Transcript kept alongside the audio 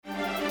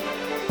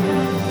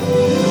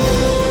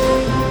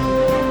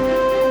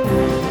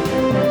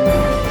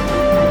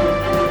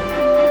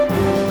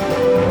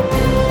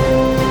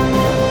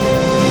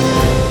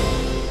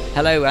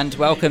Hello and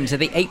welcome to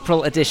the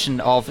April edition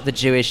of The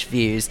Jewish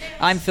Views.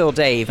 I'm Phil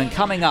Dave, and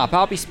coming up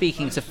I'll be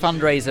speaking to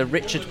fundraiser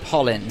Richard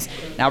Pollins.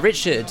 Now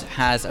Richard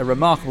has a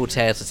remarkable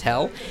tale to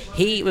tell.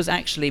 He was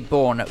actually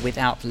born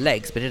without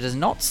legs, but it has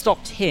not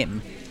stopped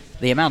him.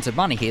 The amount of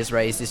money he has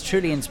raised is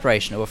truly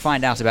inspirational. We'll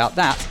find out about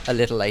that a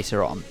little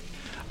later on.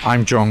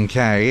 I'm John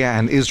Kay,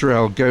 and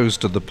Israel goes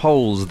to the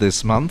polls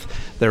this month.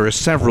 There are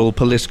several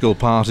political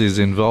parties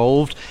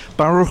involved.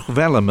 Baruch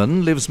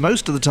Velleman lives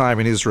most of the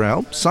time in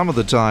Israel, some of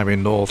the time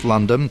in North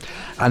London,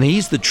 and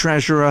he's the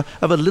treasurer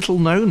of a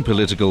little-known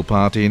political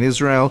party in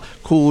Israel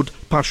called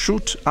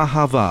Pashut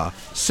Ahuva,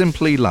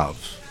 Simply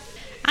Love.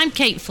 I'm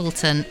Kate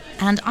Fulton,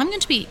 and I'm going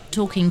to be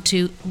talking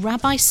to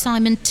Rabbi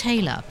Simon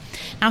Taylor.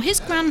 Now, his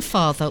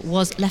grandfather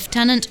was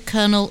Lieutenant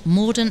Colonel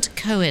Mordaunt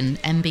Cohen,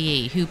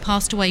 MBE, who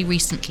passed away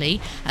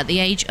recently at the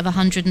age of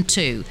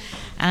 102.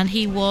 And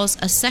he was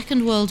a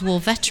Second World War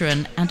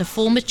veteran and a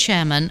former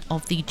chairman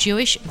of the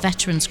Jewish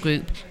veterans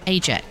group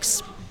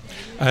Ajax.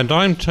 And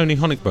I'm Tony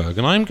Honigberg,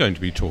 and I'm going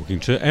to be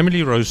talking to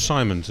Emily Rose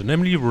Simons. And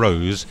Emily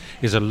Rose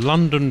is a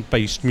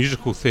London-based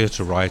musical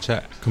theatre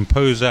writer,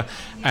 composer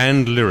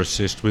and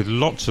lyricist with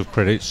lots of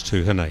credits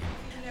to her name.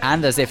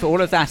 And as if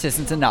all of that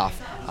isn't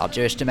enough, our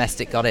Jewish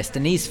domestic goddess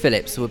Denise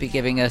Phillips will be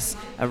giving us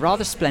a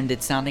rather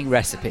splendid sounding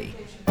recipe.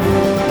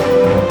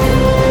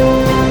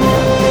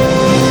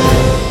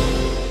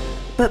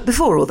 But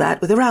before all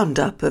that, with a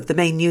roundup of the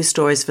main news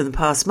stories from the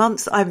past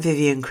month, I'm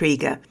Vivian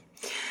Krieger.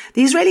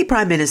 The Israeli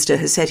Prime Minister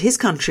has said his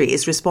country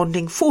is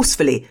responding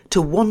forcefully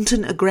to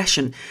wanton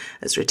aggression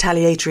as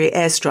retaliatory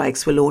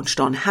airstrikes were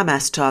launched on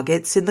Hamas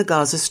targets in the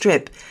Gaza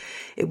Strip.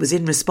 It was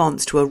in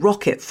response to a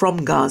rocket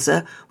from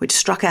Gaza, which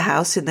struck a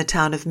house in the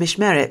town of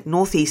Mishmeret,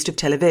 northeast of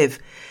Tel Aviv.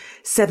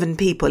 7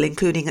 people,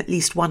 including at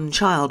least 1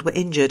 child, were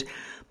injured.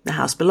 The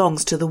house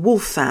belongs to the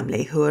Wolf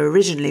family, who are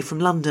originally from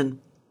London.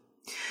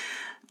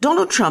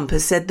 Donald Trump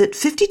has said that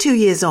 52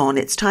 years on,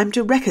 it's time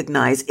to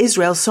recognise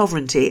Israel's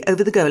sovereignty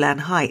over the Golan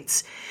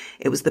Heights.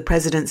 It was the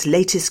president's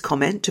latest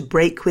comment to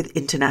break with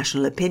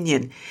international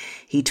opinion.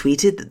 He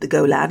tweeted that the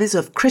Golan is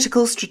of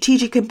critical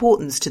strategic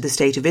importance to the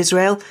state of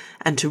Israel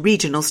and to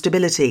regional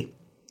stability.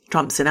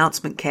 Trump's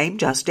announcement came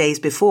just days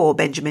before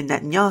Benjamin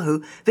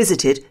Netanyahu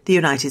visited the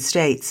United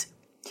States.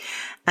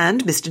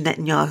 And Mr.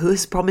 Netanyahu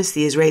has promised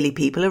the Israeli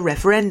people a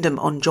referendum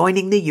on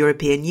joining the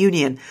European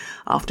Union,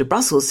 after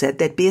Brussels said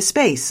there'd be a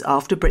space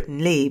after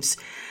Britain leaves.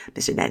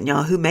 Mr.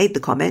 Netanyahu made the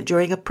comment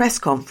during a press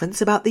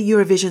conference about the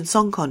Eurovision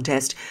Song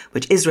Contest,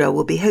 which Israel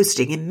will be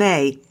hosting in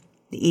May.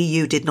 The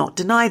EU did not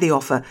deny the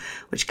offer,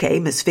 which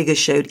came as figures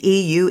showed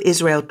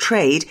EU-Israel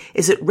trade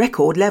is at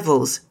record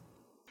levels.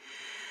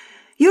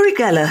 Uri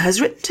Geller has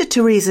written to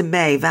Theresa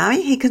May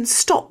vowing he can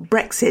stop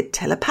Brexit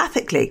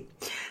telepathically.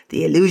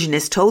 The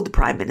illusionist told the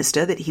Prime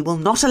Minister that he will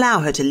not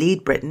allow her to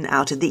lead Britain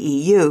out of the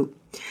EU.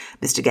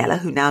 Mr. Geller,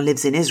 who now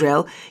lives in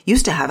Israel,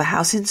 used to have a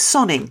house in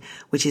Sonning,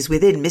 which is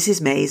within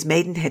Mrs. May's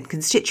Maidenhead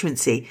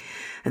constituency,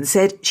 and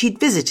said she'd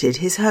visited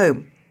his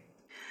home.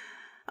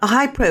 A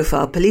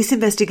high-profile police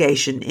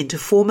investigation into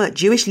former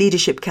Jewish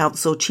Leadership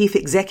Council Chief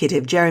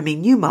Executive Jeremy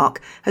Newmark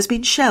has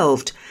been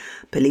shelved.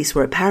 Police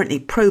were apparently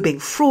probing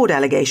fraud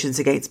allegations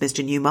against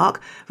Mr.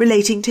 Newmark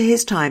relating to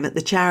his time at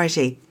the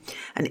charity.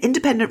 An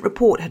independent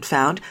report had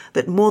found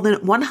that more than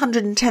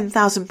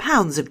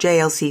 £110,000 of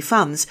JLC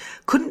funds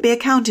couldn't be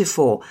accounted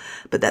for,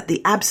 but that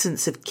the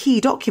absence of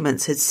key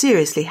documents had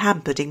seriously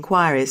hampered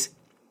inquiries.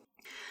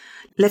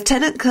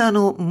 Lieutenant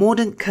Colonel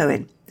Mordaunt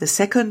Cohen, the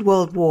Second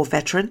World War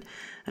veteran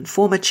and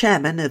former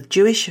chairman of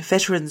Jewish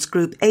veterans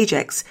group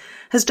Ajax,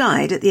 has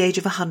died at the age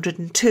of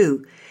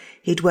 102.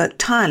 He'd worked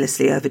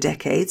tirelessly over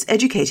decades,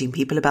 educating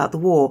people about the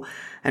war,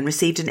 and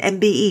received an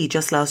MBE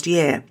just last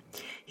year.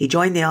 He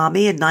joined the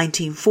army in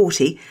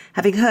 1940,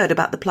 having heard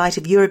about the plight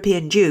of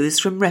European Jews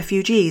from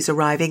refugees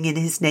arriving in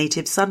his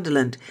native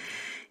Sunderland.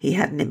 He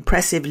had an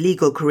impressive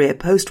legal career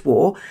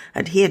post-war,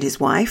 and he and his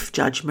wife,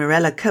 Judge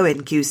Mirella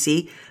Cohen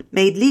QC,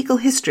 made legal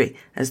history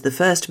as the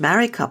first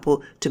married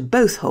couple to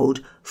both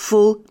hold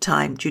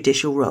full-time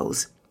judicial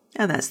roles.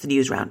 And that's the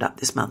news roundup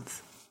this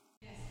month.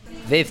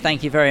 Viv,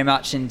 thank you very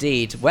much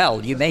indeed.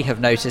 Well, you may have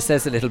noticed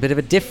there's a little bit of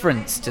a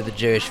difference to the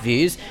Jewish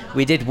Views.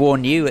 We did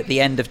warn you at the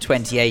end of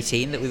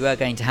 2018 that we were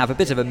going to have a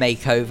bit of a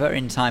makeover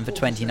in time for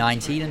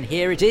 2019, and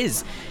here it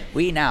is.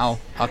 We now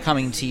are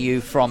coming to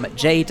you from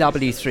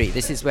JW3.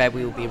 This is where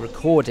we will be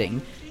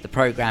recording the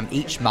programme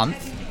each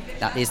month.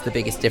 That is the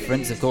biggest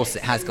difference. Of course,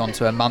 it has gone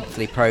to a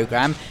monthly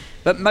programme,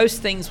 but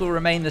most things will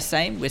remain the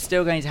same. We're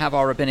still going to have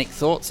our Rabbinic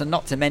Thoughts, and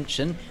not to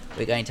mention,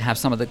 we're going to have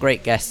some of the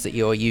great guests that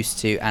you're used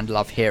to and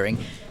love hearing.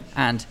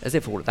 And as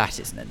if all of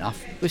that isn't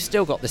enough, we've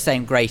still got the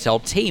same great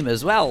old team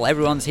as well.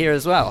 Everyone's here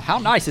as well. How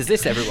nice is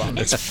this, everyone?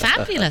 It's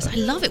fabulous. I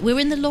love it. We're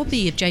in the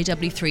lobby of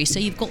JW3, so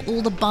you've got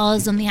all the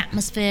buzz and the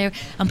atmosphere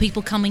and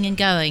people coming and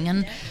going.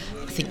 And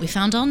I think we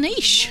found our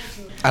niche.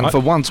 And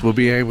for once we'll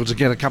be able to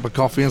get a cup of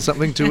coffee and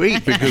something to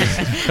eat,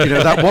 because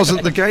that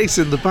wasn't the case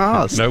in the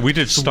past. No, we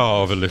did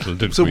starve a little,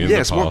 didn't we, in the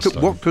past?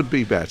 What could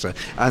be better?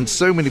 And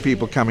so many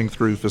people coming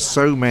through for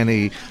so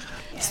many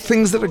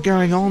things that are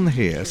going on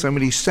here, so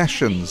many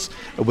sessions,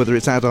 whether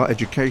it's adult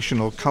education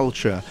or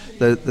culture,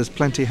 there's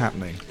plenty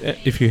happening.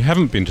 If you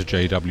haven't been to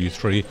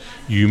JW3,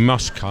 you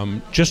must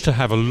come just to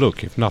have a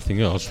look, if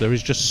nothing else. There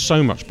is just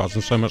so much buzz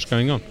and so much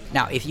going on.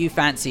 Now, if you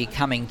fancy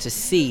coming to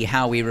see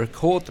how we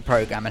record the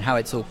programme and how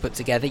it's all put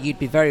together, you'd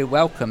be very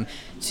welcome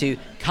to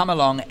come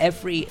along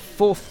every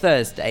fourth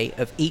Thursday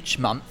of each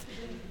month.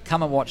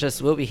 Come and watch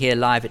us. We'll be here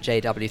live at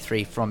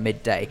JW3 from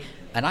midday.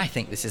 And I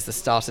think this is the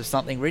start of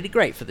something really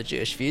great for the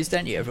Jewish Views,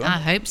 don't you, everyone? I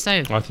hope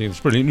so. I think it's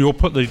brilliant. You'll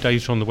put the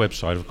data on the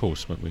website, of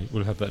course, won't we?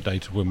 We'll have that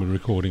data when we're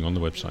recording on the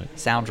website.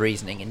 Sound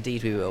reasoning.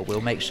 Indeed we will.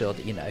 We'll make sure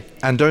that you know.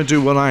 And don't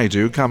do what I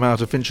do. Come out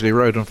of Finchley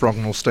Road and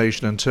Frognall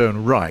Station and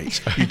turn right.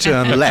 You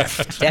turn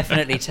left.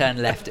 Definitely turn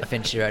left at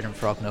Finchley Road and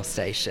Frognall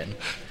Station.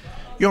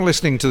 You're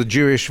listening to the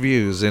Jewish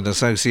Views in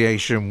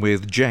association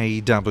with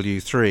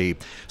JW3.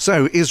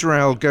 So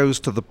Israel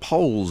goes to the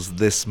polls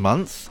this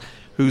month.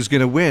 Who's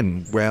going to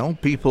win? Well,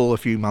 people a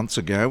few months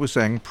ago were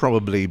saying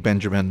probably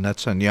Benjamin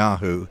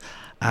Netanyahu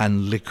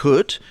and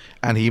Likud,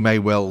 and he may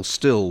well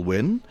still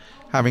win.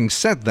 Having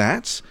said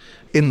that,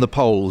 in the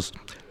polls,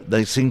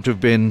 they seem to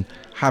have been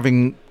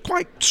having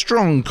quite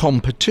strong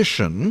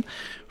competition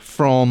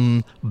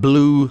from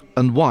blue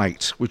and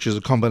white, which is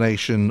a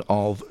combination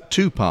of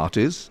two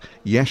parties,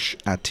 Yesh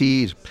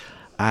Atid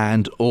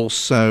and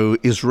also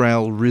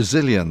Israel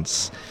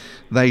Resilience.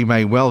 They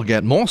may well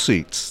get more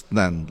seats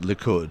than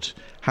Likud.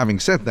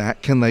 Having said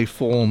that, can they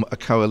form a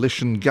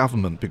coalition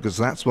government? Because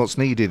that's what's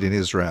needed in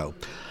Israel.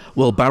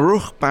 Well,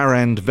 Baruch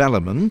Barend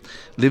Velleman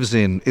lives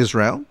in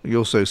Israel. He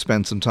also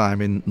spent some time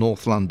in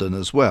North London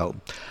as well.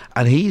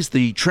 And he's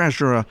the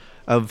treasurer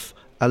of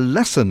a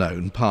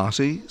lesser-known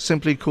party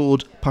simply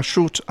called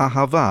Pashut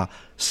Ahuva,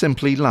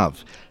 Simply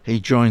Love. He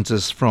joins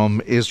us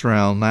from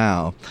Israel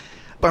now.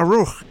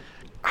 Baruch,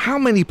 how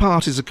many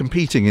parties are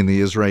competing in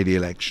the Israeli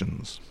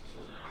elections?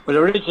 Well,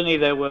 originally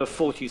there were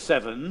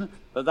 47,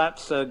 but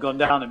that's gone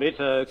down a bit.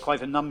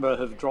 Quite a number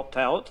have dropped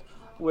out.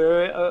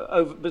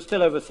 But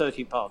still over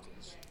 30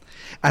 parties.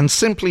 And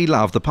Simply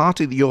Love, the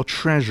party that you're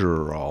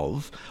treasurer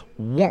of,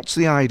 what's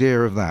the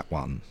idea of that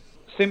one?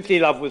 Simply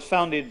Love was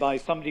founded by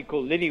somebody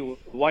called Lily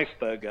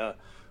Weisberger,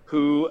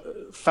 who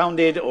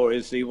founded or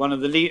is one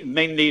of the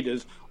main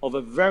leaders of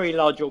a very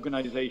large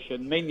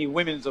organization, mainly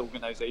women's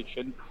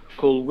organization,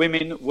 called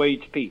Women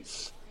Wage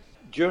Peace.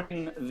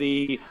 During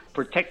the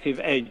Protective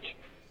Edge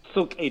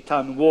Tzuk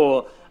Eitan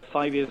war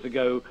 5 years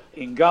ago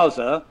in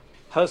Gaza,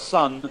 her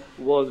son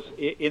was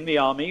in the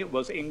army,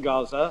 was in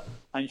Gaza,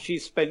 and she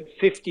spent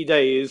 50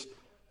 days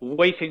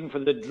waiting for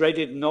the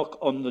dreaded knock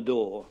on the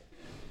door.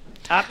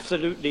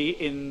 Absolutely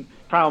in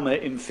trauma,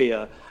 in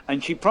fear.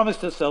 And she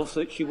promised herself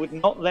that she would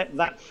not let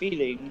that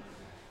feeling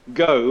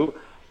go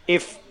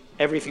if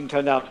everything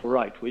turned out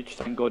right, which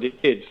thank God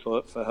it did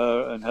for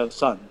her and her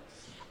son.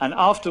 And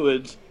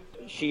afterwards,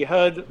 she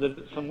heard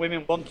that some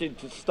women wanted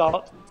to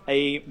start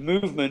a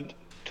movement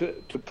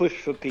to push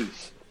for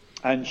peace.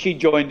 And she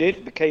joined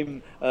it,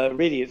 became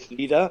really its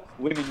leader,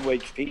 Women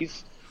Wage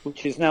Peace,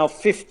 which is now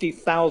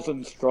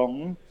 50,000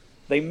 strong.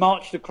 They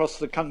marched across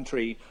the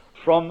country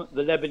from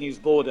the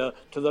Lebanese border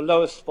to the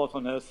lowest spot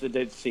on earth, the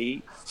Dead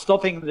Sea,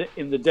 stopping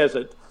in the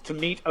desert to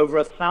meet over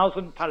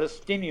 1,000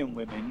 Palestinian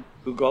women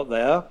who got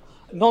there.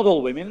 Not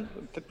all women,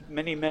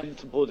 many men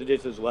supported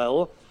it as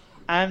well.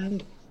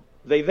 And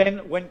they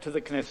then went to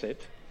the Knesset,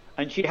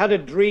 and she had a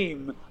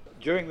dream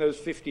during those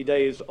 50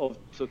 days of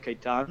Tzuk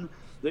Eitan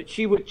that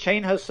she would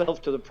chain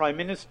herself to the Prime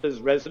Minister's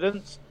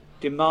residence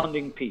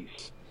demanding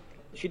peace.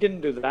 She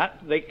didn't do that.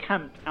 They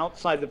camped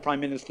outside the Prime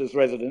Minister's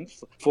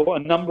residence for a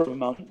number of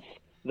months.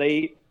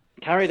 They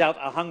carried out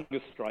a hunger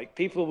strike.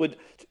 People would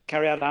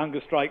carry out a hunger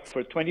strike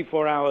for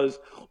 24 hours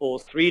or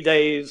 3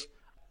 days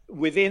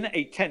within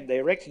a tent. They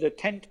erected a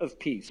tent of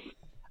peace.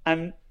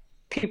 And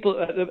people,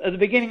 at the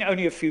beginning,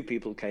 only a few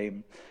people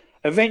came.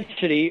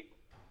 Eventually,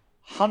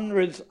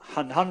 hundreds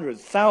and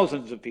hundreds,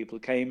 thousands of people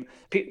came.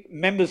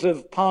 Members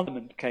of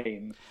parliament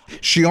came.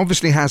 She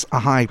obviously has a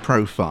high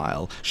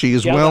profile. She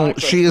is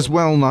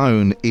well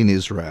known in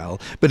Israel.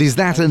 But is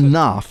that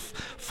enough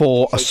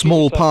for a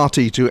small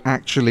party to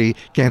actually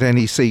get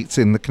any seats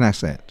in the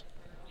Knesset?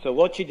 So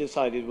what she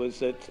decided was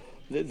that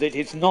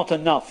it's not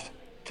enough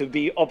to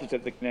be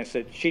opposite the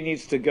Knesset. She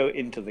needs to go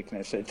into the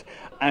Knesset.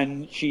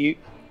 And she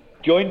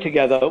joined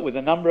together with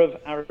a number of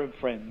Arab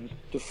friends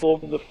to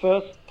form the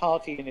first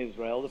party in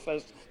Israel, the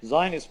first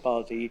Zionist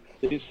party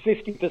that is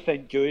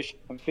 50% Jewish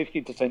and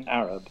 50%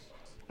 Arab.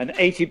 And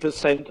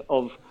 80%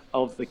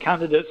 of the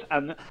candidates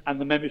and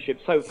the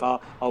membership so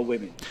far are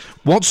women.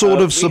 What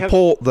sort of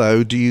support,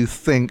 though, do you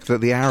think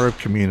that the Arab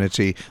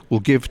community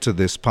will give to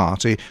this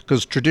party?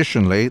 Because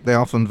traditionally they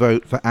often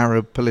vote for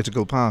Arab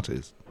political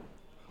parties.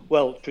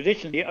 Well,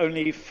 traditionally,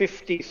 only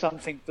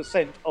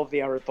 50-something% of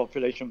the Arab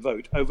population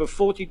vote. Over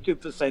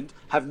 42%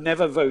 have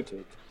never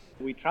voted.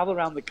 We travel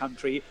around the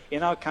country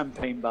in our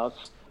campaign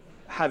bus,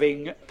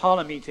 having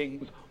parlor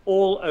meetings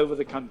all over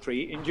the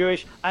country in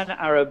Jewish and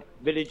Arab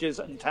villages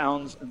and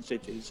towns and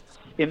cities.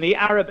 In the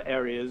Arab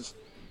areas,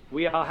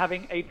 we are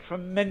having a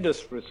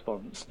tremendous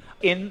response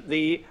in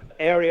the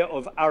area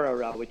of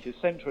Arara, which is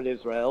central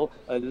Israel,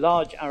 a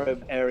large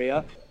Arab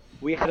area.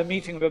 We had a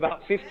meeting of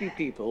about 50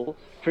 people.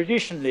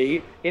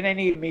 Traditionally, in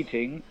any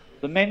meeting,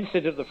 the men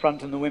sit at the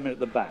front and the women at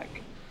the back.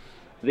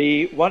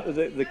 The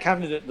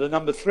candidate, the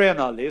number 3 on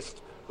our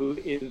list, who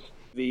is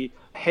the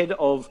head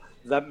of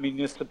that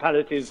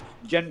municipality's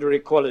gender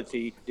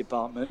equality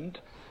department,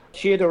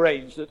 she had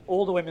arranged that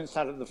all the women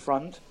sat at the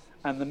front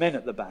and the men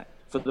at the back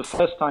for the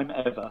first time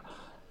ever.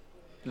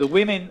 The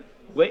women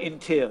were in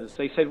tears.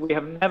 They said, we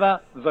have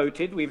never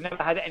voted. We've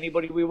never had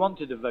anybody we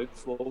wanted to vote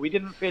for. We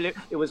didn't feel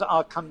it was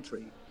our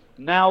country.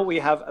 Now we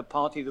have a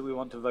party that we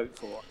want to vote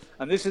for.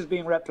 And this is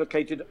being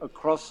replicated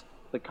across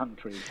the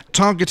country.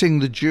 Targeting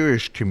the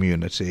Jewish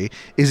community,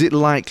 is it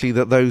likely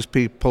that those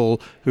people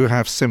who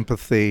have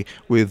sympathy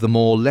with the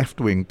more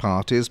left-wing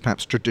parties,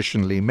 perhaps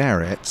traditionally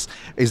Meretz,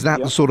 is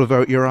that the sort of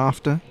vote you're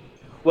after?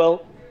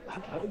 Well,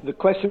 the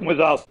question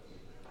was asked.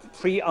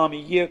 Pre-army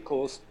year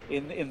course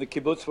in the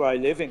kibbutz where I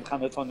live, in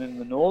Hanaton in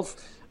the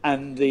north,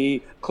 and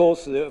the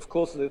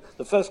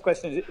first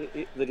question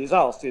that is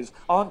asked is,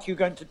 aren't you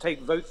going to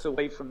take votes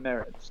away from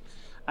Meretz?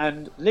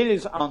 And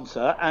Lily's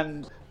answer,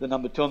 and the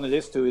number 2 on the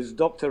list, who is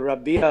Dr.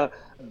 Rabia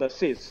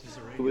Basis,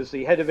 who was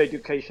the head of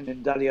education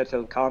in Daliat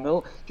El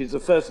Carmel. She's the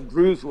first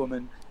Druze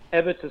woman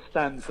ever to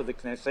stand for the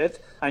Knesset,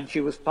 and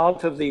she was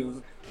part of the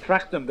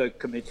Trachtenberg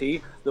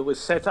committee that was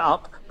set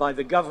up by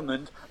the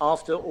government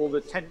after all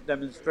the tent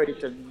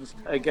demonstrations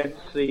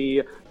against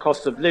the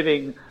cost of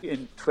living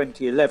in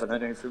 2011. I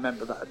don't know if you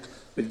remember that,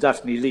 with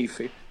Daphne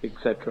Leaf,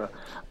 etc.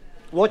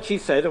 What she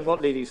said and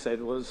what Lily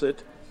said was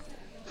that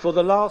for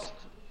the last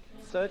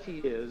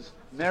 30 years,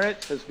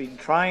 Meretz has been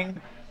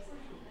trying,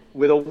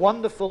 with a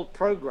wonderful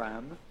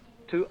program,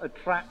 to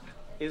attract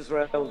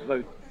Israel's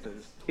voters.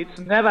 It's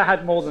never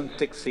had more than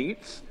 6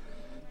 seats.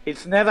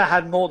 It's never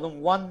had more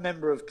than 1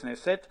 member of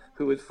Knesset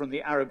who is from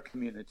the Arab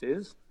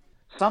communities.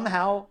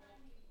 Somehow,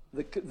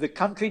 the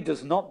country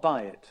does not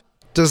buy it.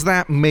 Does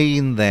that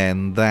mean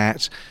then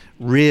that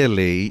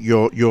really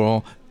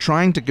you're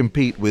trying to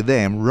compete with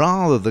them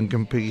rather than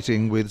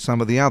competing with some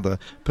of the other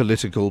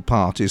political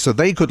parties? So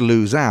they could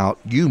lose out,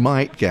 you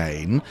might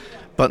gain,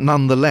 but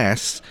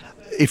nonetheless,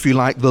 if you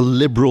like, the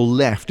liberal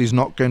left is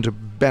not going to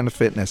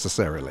benefit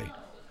necessarily.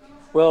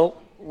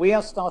 Well, we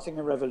are starting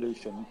a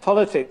revolution.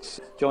 Politics,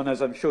 John,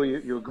 as I'm sure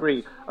you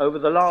agree,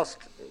 it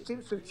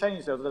seems to have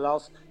changed over the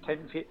last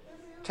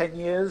 10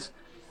 years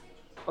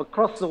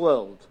across the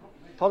world.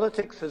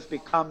 Politics has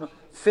become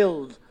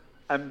filled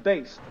and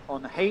based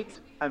on hate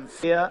and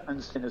fear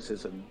and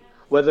cynicism,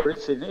 whether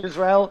it's in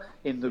Israel,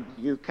 in the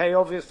UK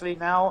obviously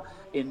now,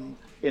 in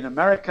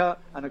America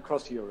and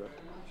across Europe.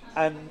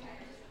 And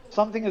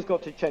something has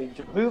got to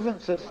change.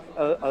 Movements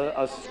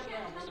are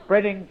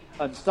spreading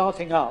and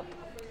starting up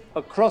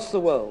across the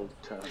world.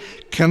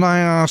 Can I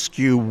ask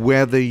you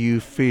whether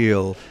you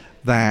feel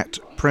that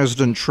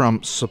President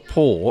Trump's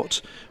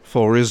support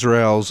for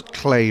Israel's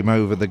claim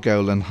over the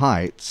Golan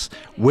Heights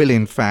will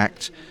in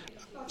fact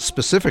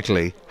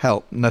specifically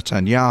help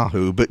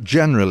Netanyahu, but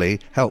generally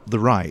help the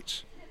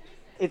right?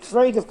 It's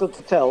very difficult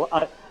to tell.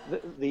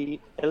 The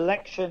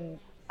election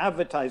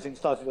advertising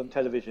started on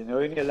television. They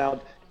were only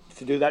allowed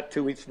to do that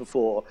 2 weeks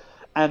before.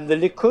 And the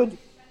Likud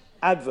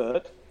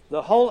advert,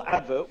 the whole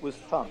advert was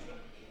Trump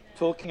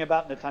talking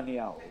about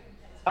Netanyahu.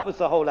 That was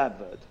the whole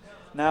advert.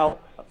 Now,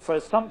 for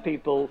some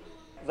people,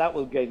 that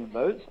will gain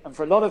votes, and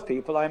for a lot of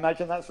people, I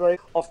imagine that's very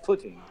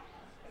off-putting.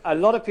 A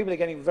lot of people are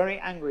getting very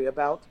angry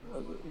about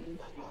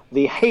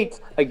the hate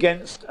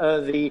against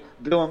the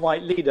blue and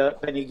white leader,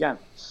 Benny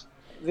Gantz.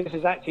 This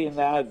is actually in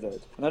their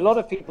advert. And a lot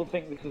of people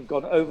think this has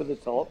gone over the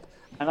top,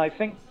 and I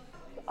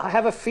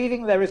have a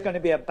feeling there is going to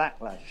be a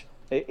backlash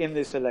in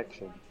this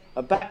election,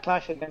 a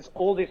backlash against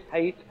all this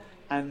hate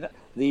and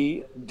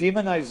the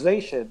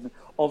demonization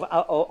of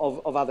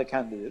other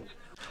candidates.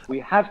 We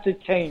have to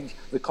change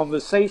the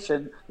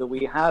conversation that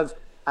we have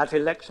at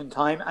election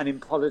time and in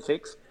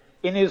politics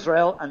in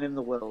Israel and in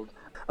the world.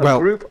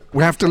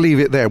 We have to leave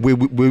it there. We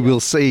will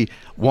see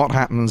what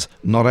happens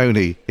not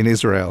only in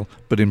Israel,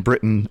 but in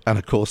Britain and,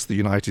 of course, the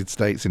United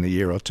States in a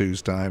year or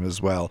two's time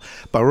as well.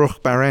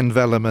 Baruch Baren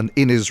Velleman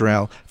in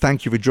Israel,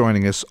 thank you for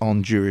joining us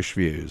on Jewish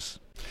Views.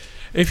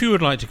 If you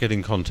would like to get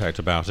in contact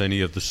about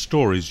any of the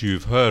stories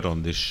you've heard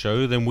on this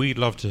show, then we'd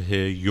love to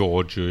hear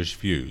your Jewish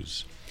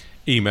views.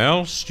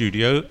 Email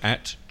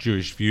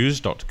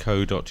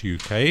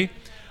studio@jewishviews.co.uk.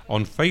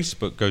 On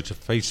Facebook, go to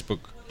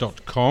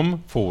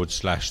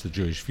facebook.com/The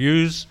Jewish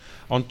Views.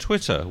 On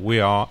Twitter, we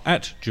are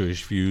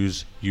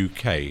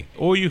 @JewishViewsUK.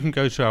 Or you can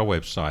go to our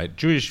website,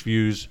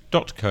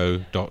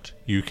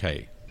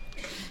 jewishviews.co.uk.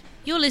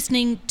 You're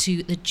listening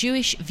to The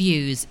Jewish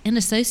Views in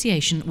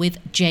association with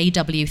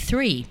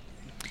JW3.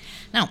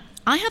 Now,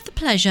 I have the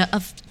pleasure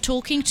of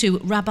talking to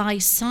Rabbi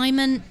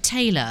Simon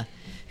Taylor,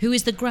 who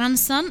is the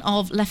grandson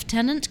of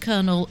Lieutenant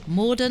Colonel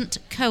Mordaunt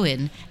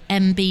Cohen,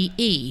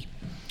 MBE.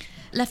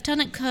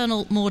 Lieutenant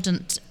Colonel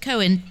Mordaunt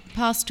Cohen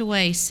passed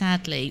away,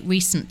 sadly,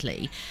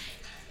 recently.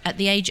 at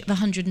the age of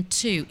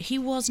 102. He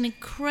was an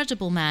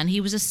incredible man.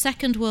 He was a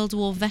Second World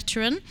War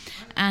veteran,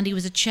 and he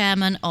was a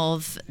chairman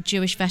of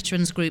Jewish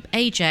veterans group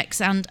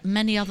Ajax and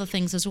many other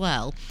things as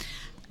well.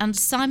 And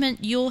Simon,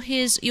 you're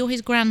his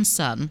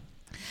grandson.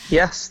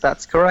 Yes,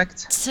 that's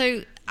correct.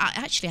 So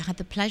I had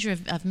the pleasure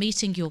of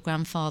meeting your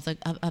grandfather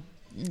a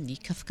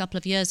couple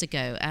of years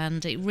ago,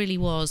 and it really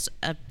was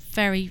a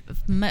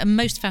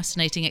most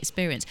fascinating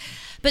experience.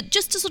 But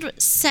just to sort of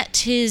set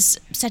his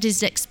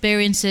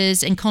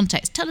experiences in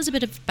context, tell us a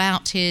bit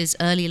about his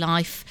early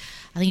life.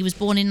 I think he was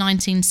born in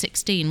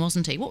 1916,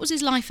 wasn't he? What was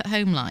his life at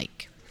home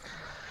like?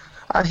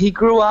 He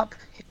grew up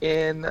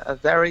in a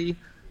very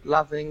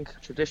loving,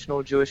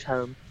 traditional Jewish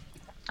home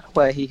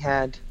where he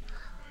had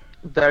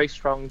very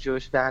strong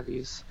Jewish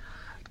values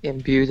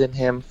imbued in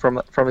him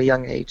from a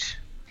young age.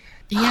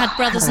 He had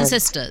brothers and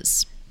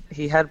sisters?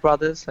 He had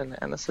brothers and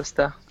a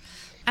sister.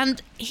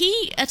 And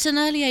he, at an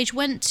early age,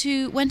 went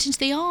into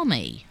the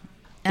army.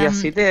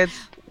 Yes, he did.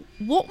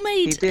 What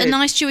made a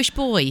nice Jewish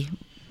boy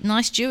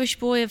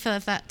of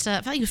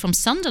that... he was from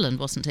Sunderland,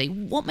 wasn't he?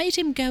 What made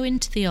him go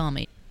into the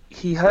army?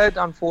 He heard,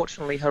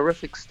 unfortunately,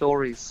 horrific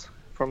stories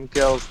from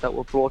girls that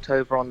were brought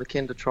over on the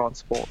kinder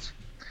transport.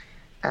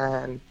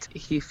 And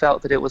he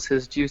felt that it was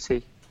his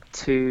duty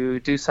to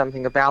do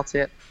something about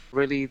it,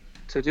 really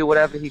to do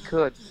whatever he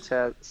could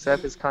to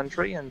serve his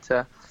country and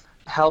to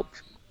help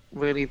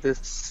really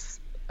this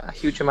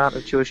huge amount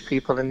of Jewish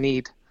people in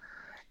need.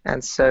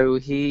 And so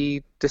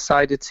he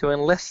decided to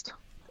enlist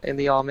in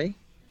the army,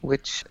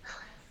 which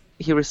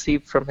he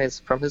received from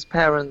his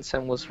parents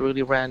and was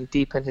really ran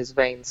deep in his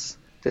veins,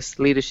 this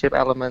leadership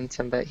element,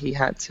 and that he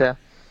had to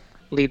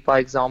lead by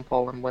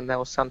example, and when there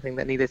was something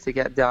that needed to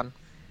get done,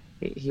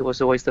 he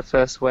was always the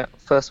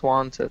first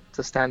one to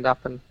stand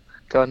up and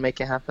go and make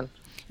it happen.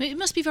 It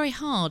must be very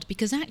hard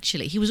because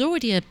actually he was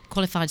already a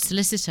qualified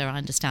solicitor, I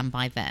understand,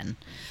 by then,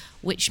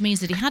 which means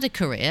that he had a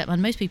career,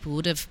 and most people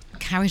would have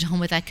carried on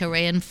with their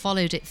career and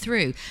followed it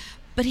through.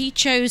 But he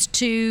chose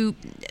to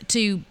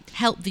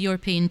help the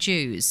European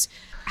Jews.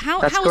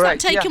 How was that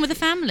taken with the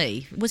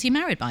family? Was he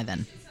married by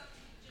then?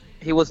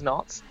 He was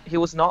not,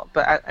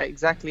 but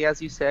exactly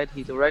as you said,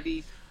 he'd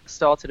already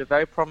started a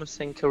very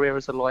promising career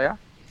as a lawyer,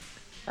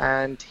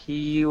 and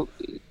he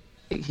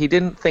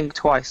didn't think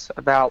twice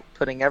about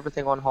putting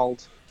everything on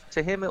hold.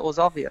 To him, it was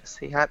obvious.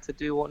 He had to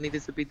do what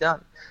needed to be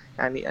done.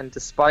 And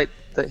despite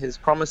his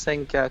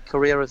promising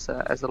career as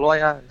a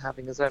lawyer and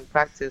having his own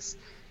practice,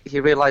 he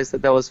realized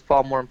that there was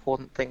far more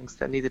important things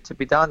that needed to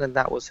be done, and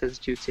that was his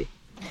duty.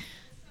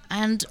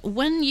 And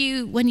when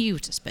you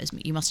suppose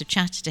you must have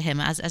chatted to him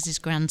as his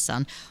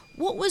grandson,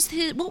 what were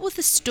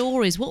the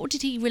stories? What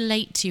did he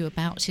relate to you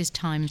about his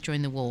times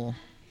during the war?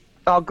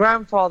 Our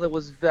grandfather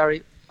was a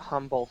very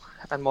humble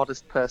and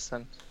modest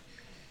person,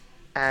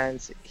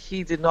 and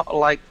he did not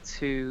like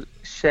to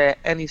share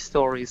any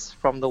stories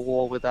from the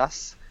war with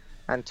us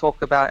and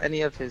talk about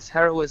any of his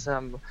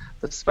heroism,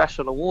 the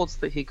special awards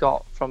that he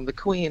got from the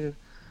Queen,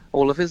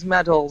 all of his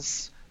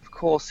medals, of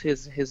course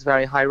his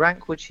very high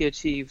rank which he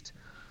achieved.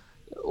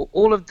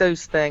 All of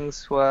those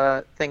things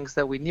were things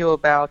that we knew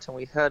about and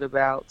we heard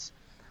about,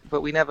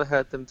 but we never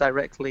heard them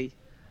directly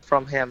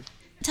from him.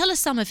 Tell us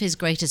some of his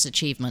greatest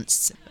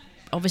achievements.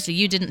 Obviously,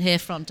 you didn't hear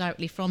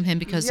directly from him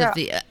because of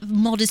the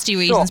modesty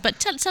reasons, but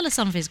tell us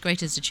some of his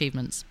greatest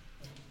achievements.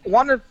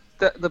 One of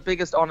the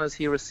biggest honors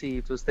he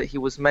received was that he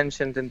was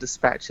mentioned in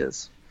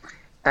dispatches.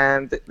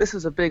 And this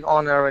is a big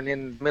honor, and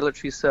in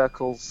military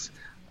circles,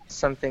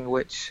 something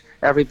which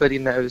everybody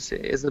knows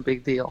is a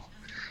big deal.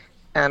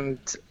 And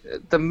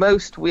the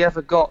most we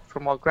ever got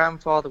from our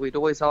grandfather, we'd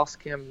always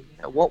ask him,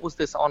 what was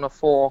this honor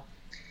for?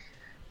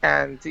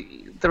 And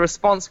the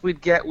response we'd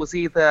get was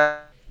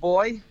either,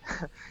 boy,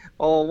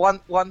 or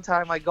one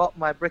time I got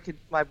my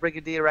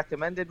brigadier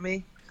recommended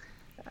me,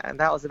 and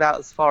that was about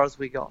as far as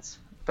we got.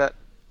 But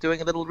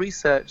doing a little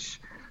research,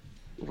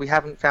 we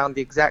haven't found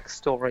the exact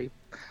story,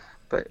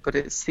 but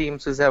it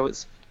seems as though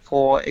it's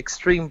for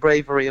extreme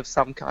bravery of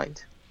some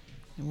kind.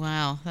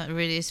 Wow, that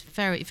really is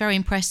very, very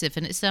impressive,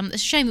 and it's a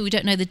shame that we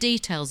don't know the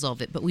details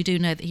of it, but we do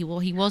know that he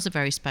was a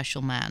very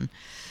special man.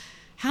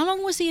 How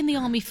long was he in the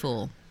army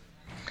for?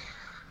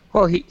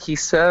 Well, he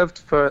served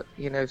for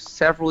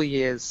several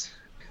years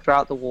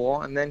throughout the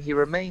war, and then he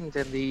remained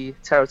in the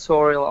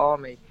territorial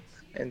army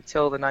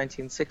until the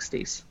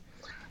 1960s.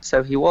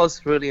 So he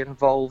was really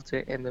involved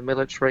in the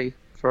military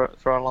for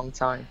a long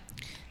time.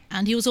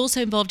 And he was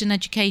also involved in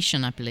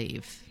education, I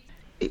believe.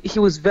 He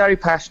was very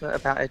passionate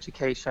about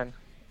education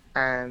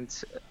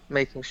and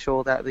making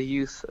sure that the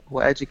youth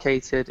were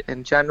educated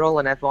in general,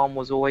 and everyone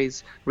was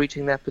always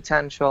reaching their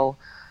potential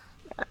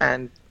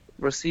and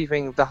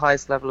receiving the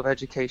highest level of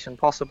education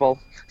possible.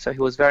 So he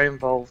was very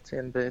involved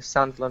in the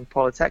Sunderland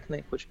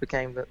Polytechnic, which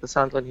became the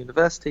Sunderland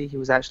University. He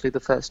was actually the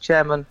first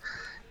chairman,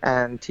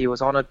 and he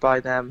was honored by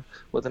them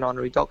with an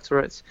honorary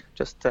doctorate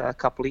just a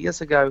couple of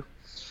years ago.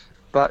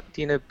 But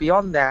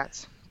beyond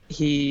that,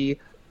 he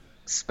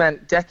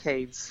spent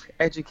decades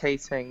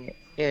educating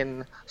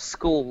in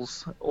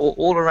schools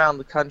all around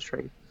the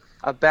country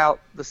about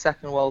the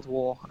Second World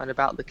War and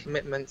about the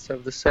commitments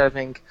of the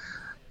serving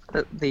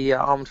the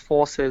armed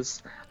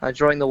forces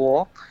during the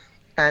war,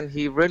 and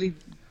he really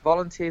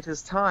volunteered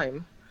his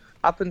time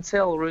up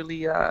until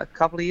really a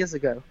couple of years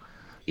ago.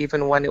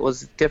 Even when it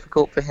was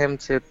difficult for him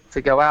to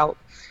go out,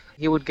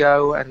 he would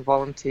go and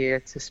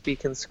volunteer to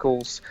speak in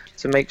schools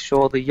to make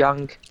sure the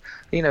young,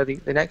 the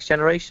next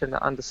generation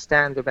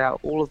understand about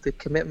all of the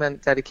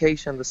commitment,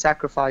 dedication, the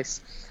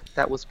sacrifice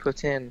that was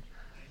put in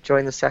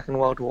during the Second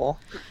World War.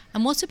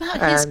 And what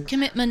about his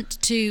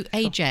commitment to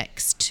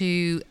Ajax,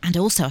 and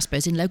also, I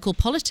suppose, in local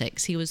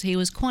politics? He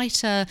was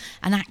quite an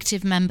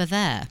active member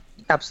there.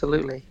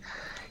 Absolutely.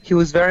 He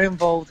was very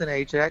involved in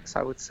Ajax.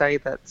 I would say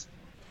that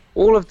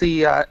all of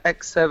the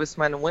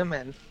ex-servicemen and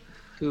women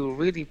who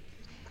really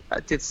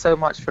did so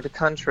much for the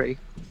country,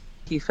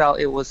 he felt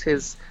it was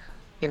his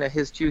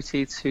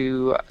duty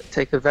to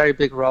take a very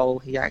big role.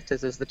 He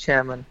acted as the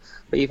chairman,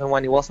 but even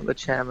when he wasn't the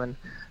chairman,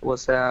 it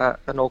was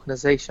an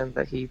organization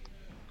that he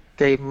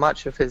gave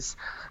much of his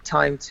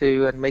time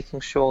to, and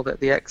making sure that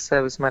the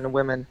ex-servicemen and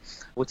women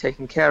were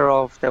taken care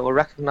of, they were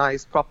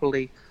recognized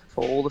properly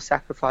for all the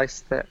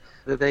sacrifice that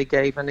they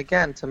gave, and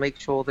again, to make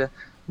sure that,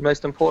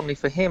 most importantly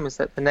for him, is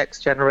that the next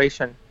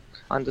generation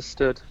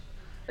understood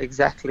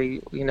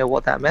exactly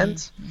what that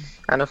meant,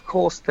 and of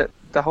course that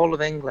the whole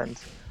of England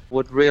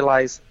would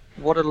realize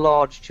what a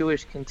large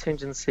Jewish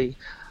contingency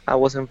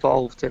was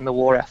involved in the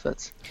war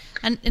effort.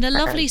 And in a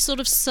lovely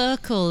sort of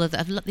circle of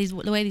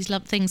the way these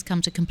things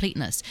come to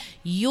completeness,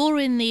 you're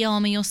in the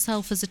army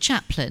yourself as a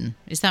chaplain,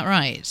 is that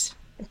right?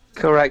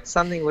 Correct.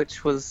 Something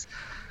which was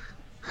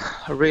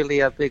really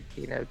a big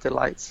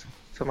delight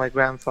for my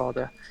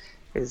grandfather.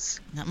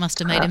 That must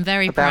have made him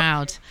very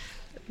proud.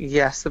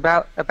 Yes,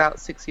 about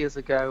 6 years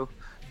ago,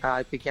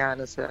 I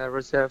began as a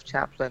reserve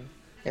chaplain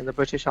in the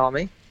British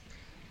Army,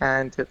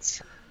 and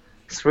it's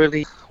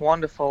really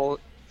wonderful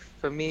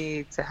for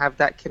me to have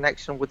that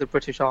connection with the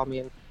British Army,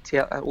 and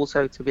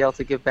also to be able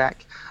to give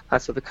back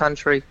to the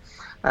country,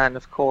 and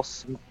of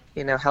course,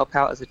 help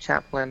out as a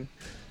chaplain.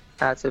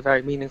 It's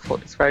very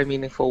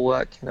meaningful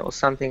work, and it was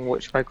something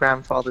which my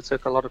grandfather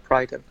took a lot of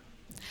pride in.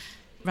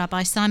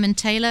 Rabbi Simon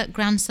Taylor,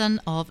 grandson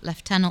of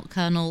Lieutenant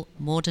Colonel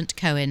Mordaunt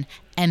Cohen,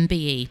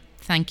 MBE.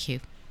 Thank you.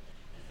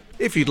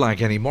 If you'd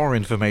like any more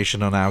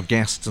information on our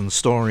guests and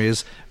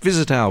stories,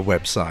 visit our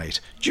website,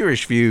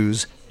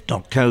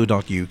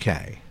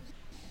 jewishviews.co.uk.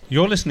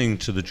 You're listening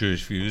to The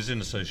Jewish Views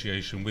in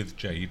association with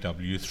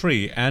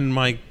JW3, and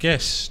my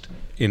guest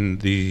in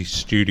the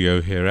studio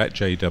here at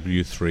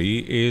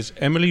JW3 is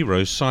Emily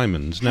Rose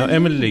Simons. Now,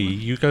 Emily,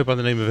 you go by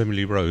the name of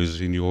Emily Rose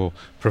in your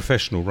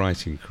professional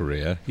writing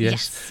career,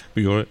 yes?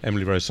 But you're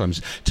Emily Rose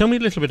Simons. Tell me a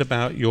little bit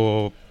about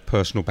your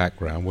personal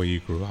background, where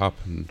you grew up.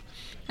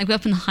 I grew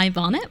up in High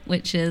Barnet,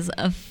 which is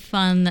a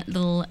fun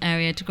little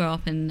area to grow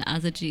up in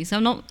as a Jew.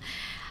 So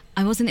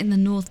I wasn't in the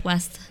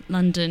northwest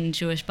London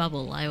Jewish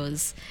bubble. I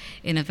was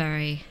in a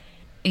very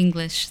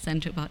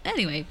English-centric bubble.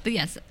 Anyway, but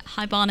yes,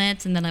 High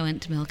Barnet, and then I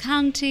went to Mill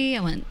County.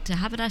 I went to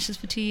Haberdashers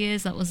for 2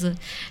 years. That was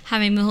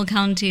having Mill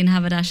County and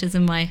Haberdashers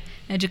in my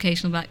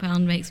educational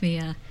background makes me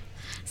a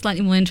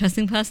slightly more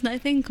interesting person, I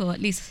think, or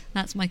at least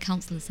that's what my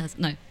counsellor says.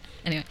 No,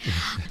 anyway.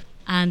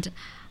 And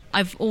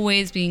I've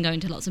always been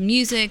going to lots of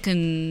music,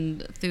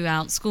 and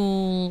throughout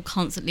school,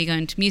 constantly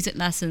going to music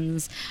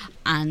lessons,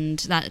 and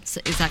that's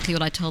exactly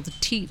what I told the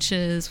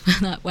teachers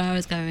where I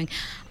was going.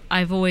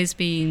 I've always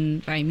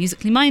been very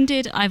musically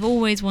minded. I've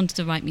always wanted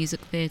to write music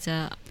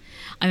theatre.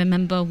 I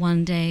remember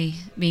one day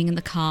being in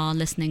the car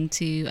listening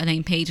to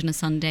Elaine Page on a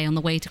Sunday on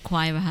the way to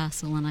choir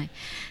rehearsal, and I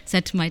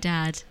said to my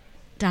dad,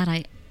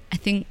 I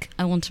think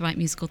I want to write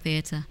musical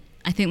theatre.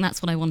 I think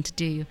that's what I want to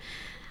do.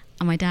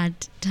 And my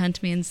dad turned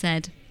to me and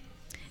said,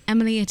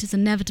 Emily, it is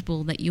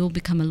inevitable that you'll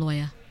become a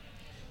lawyer.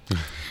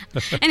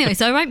 Anyway,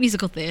 so I write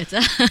musical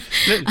theatre.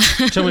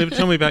 Tell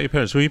me about your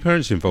parents. Were your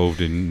parents involved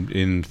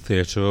in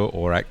theatre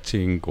or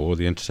acting or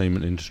the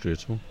entertainment industry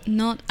at all?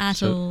 Not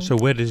at all. So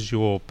where does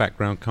your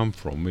background come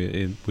from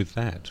with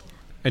that?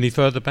 Any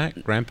further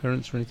back?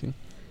 Grandparents or anything?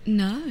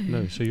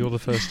 No. So you're the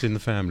first in the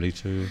family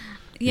to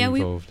be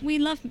involved. we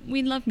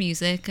love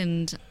music,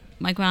 and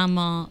my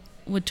grandma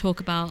would talk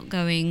about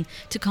going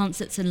to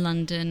concerts in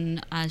London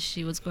as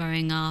she was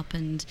growing up,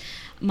 and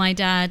my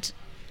dad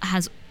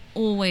has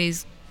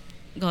always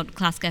got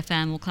classic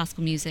FM or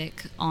classical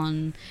music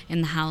on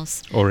in the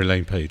house. Or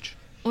Elaine Page.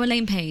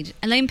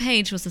 Elaine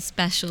Page was a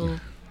special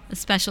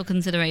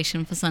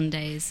consideration for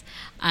Sundays,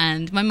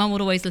 and my mum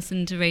would always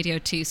listen to Radio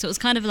 2, so it was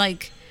kind of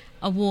like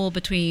a war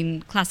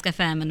between Classic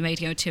FM and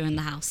Radio 2 in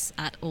the house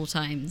at all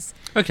times.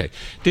 Okay.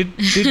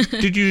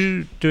 Did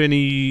you do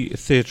any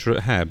theatre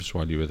at Habs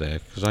while you were there?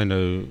 Because I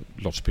know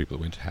lots of people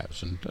that went to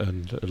Habs,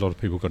 and a lot of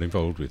people got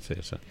involved with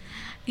theatre.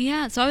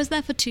 Yeah, so I was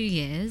there for 2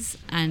 years,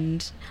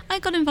 and I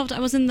got involved. I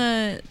was in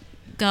the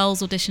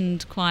girls'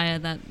 auditioned choir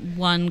that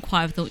won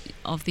Choir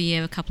of the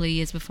Year a couple of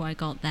years before I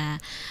got there.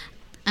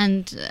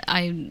 And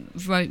I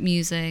wrote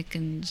music,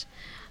 and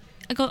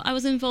I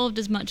was involved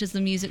as much as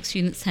the music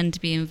students tend to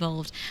be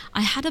involved.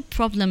 I had a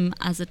problem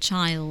as a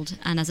child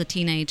and as a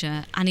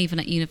teenager and even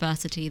at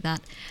university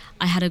that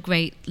I had a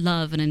great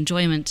love and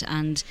enjoyment,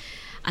 and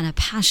and a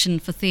passion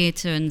for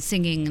theatre and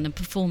singing and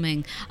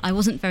performing. I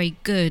wasn't very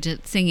good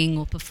at singing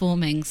or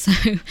performing, so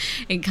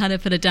it kind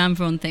of put a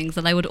damper on things,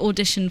 that I would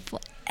audition for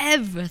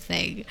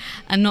everything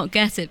and not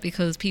get it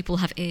because people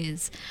have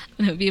ears,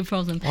 and it would be a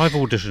problem. I've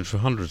auditioned for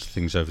hundreds of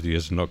things over the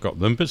years and not got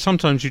them, but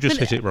sometimes you just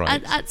hit it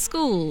right. At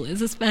school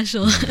is a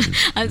special.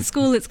 At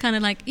school it's kind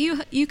of like,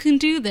 you can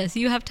do this,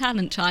 you have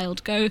talent,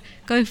 child, go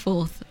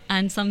forth.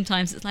 And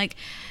sometimes it's like,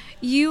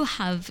 you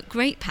have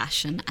great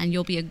passion and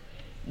you'll be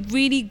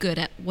really good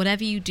at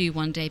whatever you do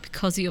one day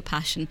because of your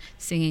passion.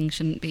 Singing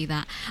shouldn't be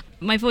that.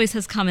 My voice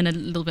has come in a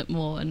little bit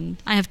more,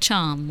 and I have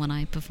charm when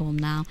I perform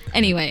now.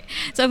 Anyway,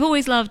 so I've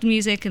always loved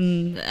music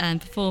and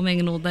performing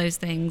and all those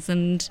things.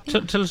 And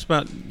tell us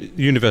about the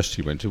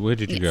university you went to. Where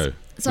did you go?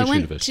 So I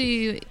went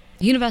to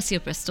University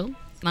of Bristol,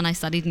 and I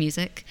studied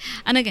music.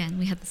 And again,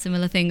 we had the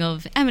similar thing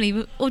of Emily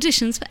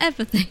auditions for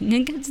everything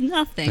and gets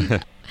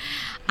nothing.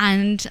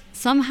 And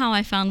somehow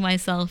I found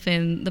myself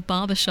in the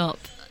barbershop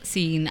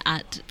scene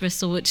at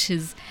Bristol,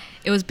 it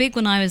was big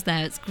when I was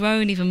there. It's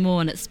grown even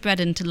more and it's spread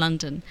into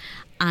London.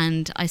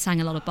 And I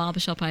sang a lot of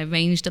barbershop. I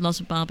arranged a lot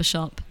of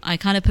barbershop. I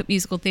kind of put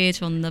musical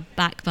theatre on the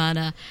back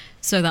burner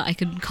so that I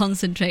could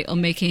concentrate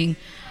on making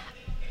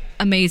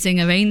amazing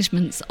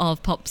arrangements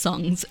of pop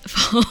songs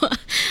for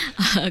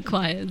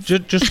choirs.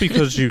 Just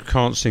because you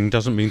can't sing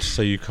doesn't mean to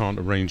say you can't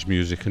arrange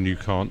music and you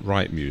can't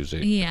write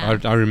music. Yeah.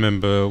 I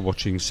remember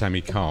watching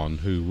Sammy Khan,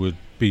 who would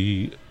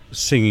be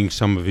singing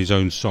some of his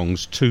own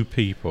songs to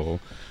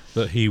people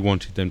that he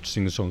wanted them to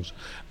sing the songs.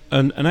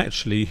 And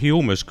actually, he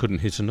almost couldn't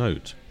hit a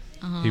note.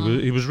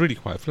 He was really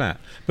quite flat,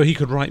 but he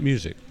could write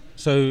music.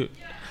 So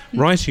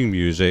writing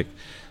music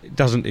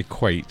doesn't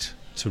equate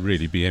to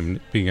really being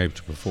able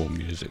to perform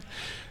music.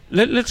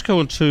 Let's go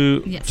on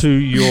to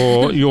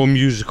your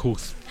musical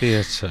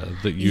theatre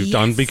that you've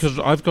done, because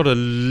I've got a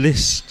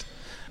list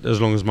as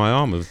long as my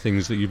arm of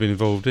things that you've been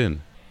involved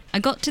in. I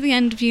got to the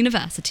end of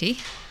university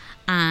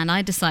and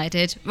I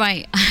decided,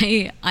 right,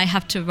 I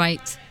have to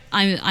write.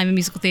 I'm a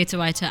musical theatre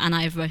writer and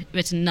I've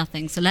written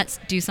nothing, so let's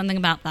do something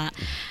about that.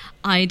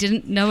 I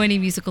didn't know any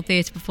musical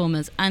theatre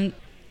performers, and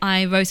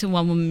I wrote a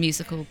one-woman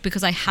musical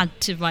because I had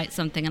to write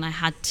something and I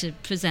had to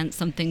present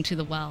something to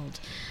the world.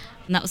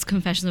 And that was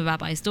Confessions of a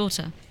Rabbi's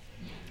Daughter.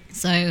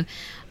 So,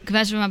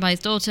 Confessions of a Rabbi's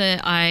Daughter,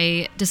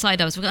 I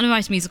decided I was going to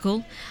write a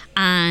musical,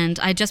 and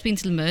I'd just been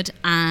to Lamud,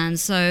 and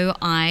so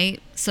I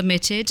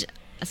submitted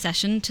a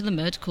session to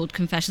Lamud called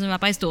Confessions of a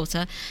Rabbi's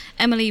Daughter.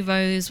 Emily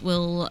Rose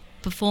will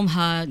perform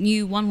her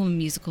new one-woman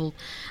musical,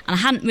 and I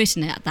hadn't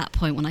written it at that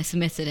point when I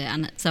submitted it,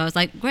 and so I was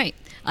like, great,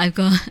 I've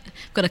got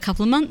a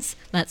couple of months,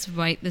 let's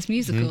write this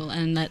musical,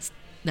 and let's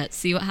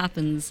see what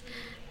happens.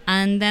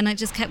 And then I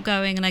just kept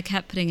going and I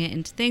kept putting it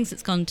into things.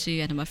 It's gone to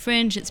Edinburgh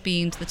Fringe, it's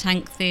been to the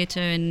Tank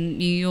Theatre in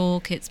New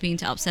York, it's been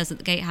to Upstairs at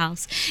the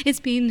Gatehouse, it's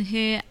been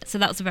here. So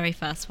that was the very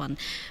first one.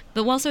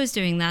 But whilst I was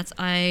doing that,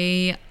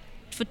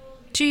 for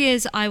 2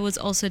 years I was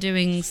also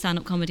doing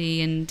stand-up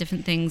comedy and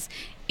different things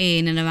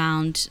in and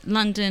around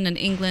London and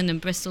England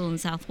and Bristol and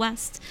South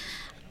West.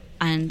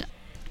 And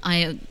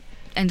I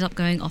ended up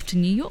going off to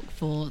New York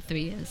for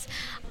 3 years.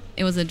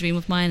 It was a dream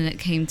of mine, and it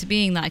came to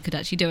being that I could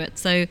actually do it.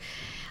 So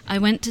I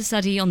went to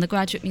study on the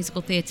graduate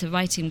musical theatre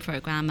writing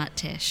program at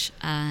Tisch,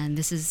 and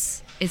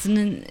it's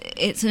an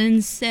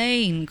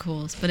insane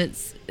course, but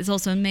it's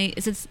also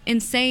it's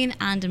insane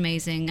and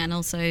amazing, and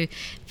also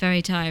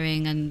very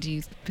tiring,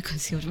 and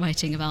because you're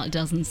writing about a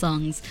dozen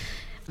songs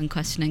and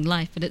questioning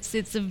life. But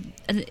it's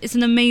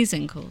an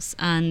amazing course,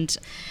 and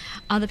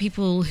other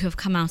people who have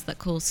come out of that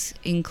course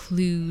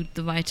include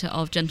the writer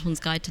of Gentleman's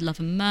Guide to Love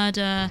and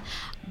Murder,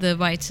 the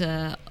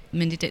writer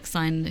Mindy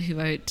Dickstein, who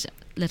wrote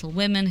Little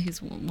Women,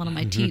 who's one of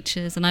my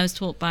teachers, and I was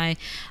taught by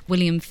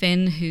William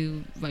Finn,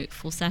 who wrote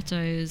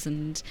falsettos.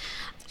 And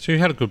so you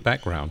had a good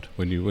background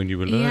when you were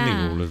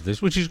learning all of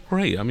this, which is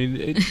great. I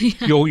mean,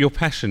 your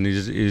passion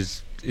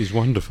is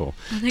wonderful.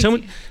 Tell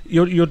me,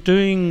 you're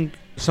doing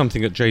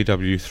something at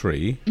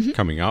JW3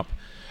 coming up,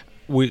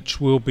 which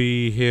will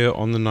be here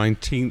on the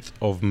 19th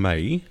of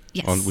May,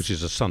 which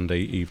is a Sunday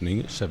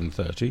evening at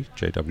 7:30,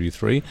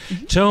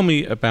 JW3. Tell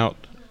me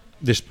about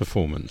this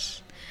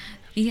performance.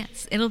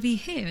 Yes, it'll be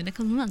here in a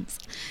couple of months.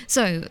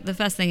 So the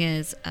first thing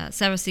is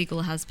Sarah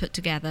Siegel has put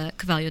together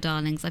Cavall Your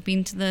Darlings. I've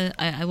been to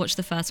I watched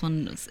the first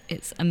one.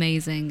 It's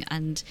amazing,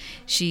 and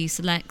she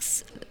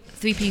selects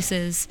 3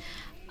 pieces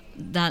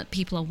that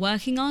people are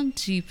working on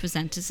to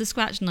present as a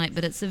scratch night,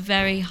 but it's a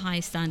very high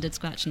standard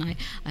scratch night.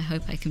 I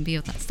hope I can be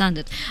of that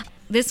standard.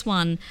 This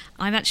one,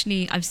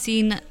 I've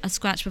seen a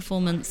scratch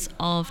performance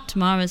of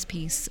Tamara's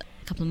piece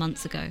a couple of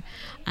months ago,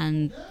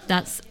 and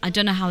I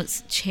don't know how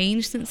it's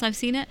changed since I've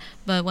seen it,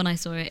 but when I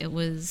saw it, it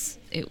was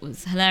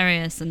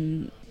hilarious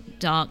and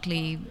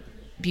darkly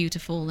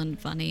beautiful and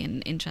funny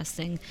and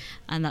interesting,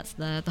 and that's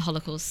the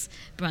Holocaust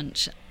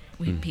brunch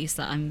piece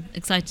that I'm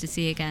excited to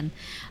see again.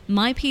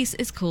 My piece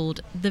is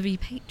called The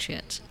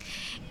Repatriate.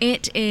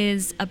 It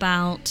is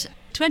about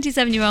a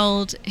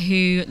 27-year-old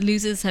who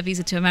loses her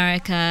visa to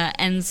America,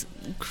 ends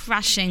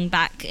crashing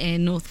back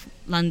in North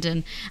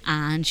London,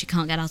 and she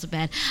can't get out of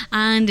bed.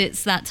 And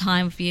it's that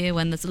time of year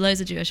when there's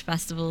loads of Jewish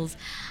festivals,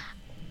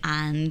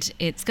 and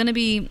it's going to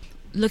be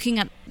looking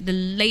at the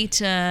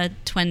later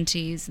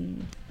 20s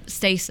and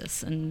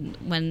stasis, and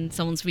when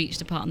someone's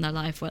reached a part in their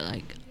life where,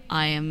 like,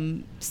 I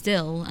am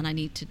still and I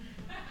need to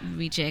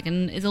rejig,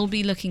 and it'll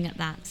be looking at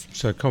that.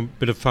 So a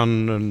bit of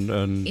fun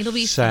and it'll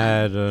be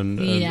sad fun.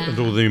 and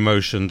all the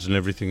emotions and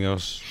everything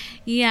else.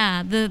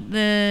 Yeah,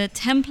 the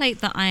template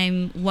that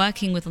I'm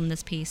working with on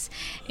this piece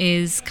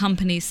is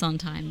Company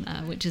Sondheim,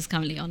 which is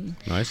currently on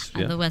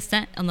the West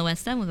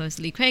End with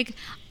Rosalie Craig.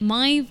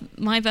 My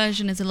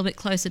version is a little bit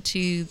closer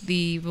to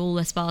the Raul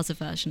Esparza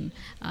version.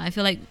 I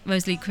feel like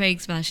Rosalie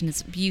Craig's version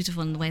is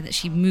beautiful in the way that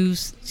she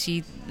moves.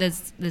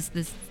 There's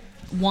this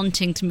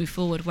wanting to move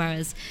forward,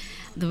 whereas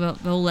the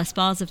Raul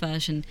Esparza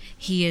version,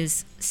 he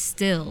is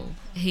still,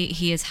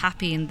 he is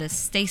happy in this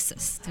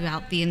stasis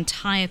throughout the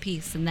entire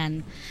piece, and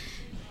then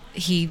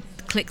he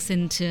clicks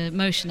into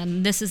motion.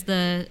 And this is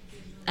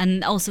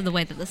and also the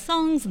way that the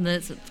songs, and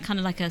it's kind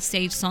of like a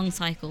stage song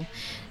cycle,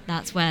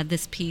 that's where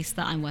this piece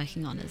that I'm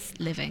working on is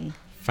living.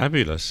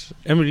 Fabulous.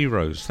 Emily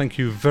Rose, thank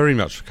you very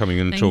much for coming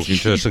and talking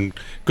to us, and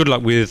good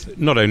luck with,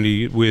 not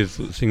only with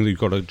the thing that you've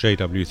got at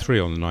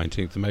JW3 on the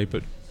 19th of May,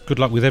 but good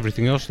luck with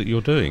everything else that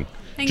you're doing.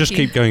 Just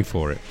keep going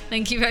for it.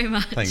 Thank you very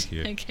much. Thank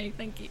you. Okay,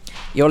 thank you.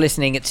 You're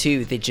listening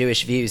to the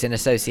Jewish Views in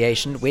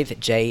association with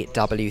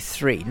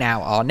JW3.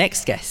 Now, our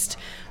next guest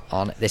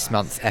on this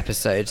month's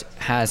episode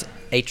has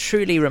a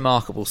truly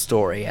remarkable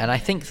story, and I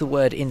think the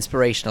word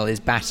inspirational is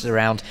battered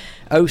around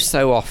oh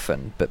so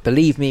often, but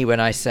believe me when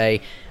I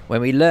say,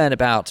 when we learn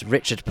about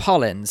Richard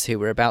Pollins, who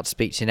we're about to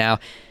speak to now,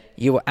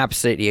 you will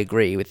absolutely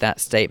agree with that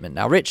statement.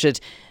 Now, Richard,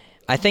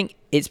 I think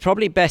it's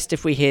probably best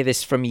if we hear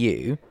this from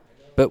you,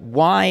 but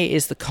why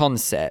is the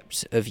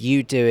concept of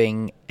you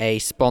doing a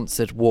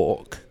sponsored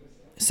walk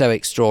so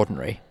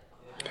extraordinary?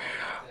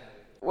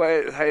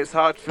 Well, it's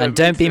hard for and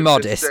don't be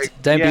modest.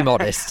 Don't be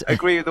modest.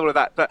 Agree with all of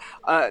that. But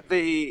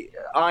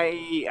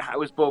I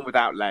was born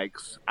without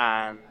legs,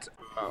 and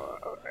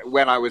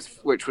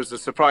which was a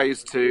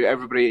surprise to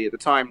everybody at the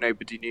time.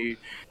 Nobody knew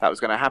that was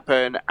going to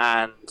happen,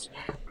 and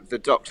the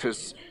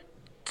doctors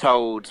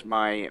told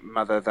my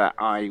mother that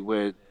I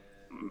would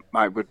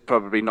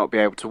probably not be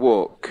able to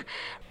walk.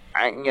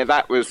 And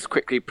that was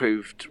quickly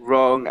proved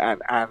wrong,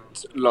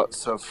 and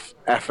lots of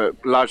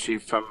effort, largely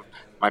from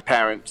my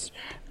parents,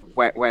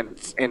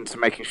 went into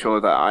making sure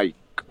that I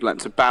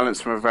learnt to balance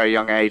from a very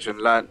young age and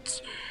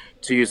learnt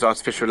to use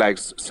artificial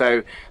legs.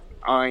 So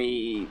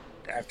I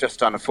have just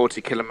done a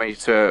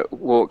 40-kilometre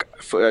walk,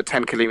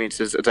 10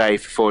 kilometres a day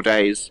for 4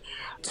 days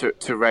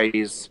to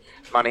raise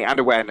money and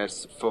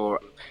awareness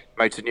for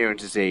motor neuron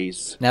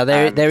disease. Now,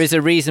 there is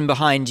a reason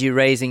behind you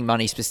raising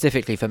money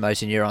specifically for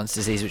motor neurons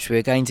disease, which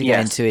we're going to get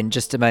into in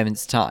just a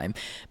moment's time.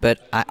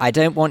 But I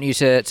don't want you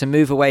to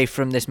move away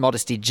from this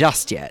modesty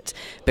just yet,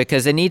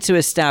 because I need to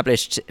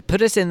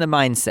put us in the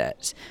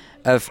mindset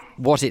of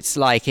what it's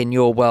like in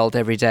your world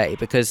every day,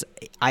 because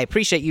I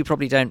appreciate you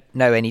probably don't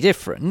know any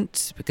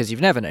different because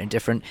you've never known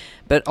different,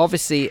 but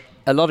obviously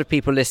a lot of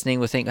people listening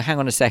will think, hang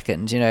on a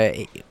second,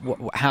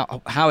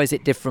 how is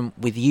it different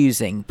with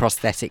using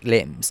prosthetic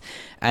limbs,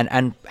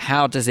 and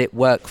how does it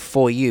work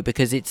for you?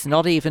 Because it's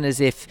not even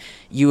as if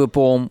you were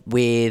born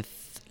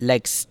with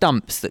leg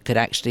stumps that could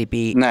actually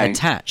be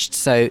attached.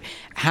 So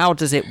how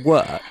does it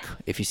work,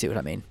 if you see what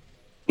I mean?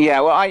 Yeah,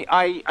 well,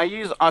 I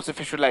use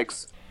artificial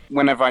legs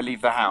whenever I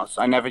leave the house.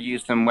 I never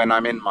use them when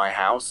I'm in my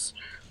house,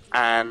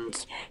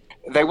 and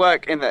they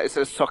work in that it's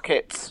a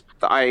socket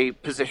that I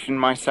position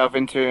myself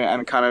into,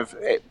 and kind of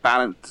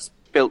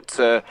built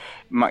to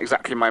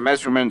exactly my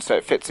measurements, so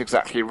it fits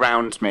exactly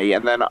around me.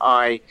 And then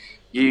I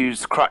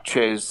use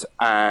crutches.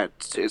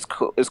 It's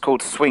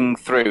called swing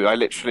through. I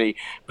literally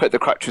put the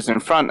crutches in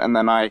front, and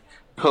then I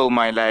pull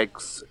my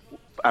legs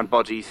and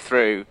body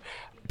through.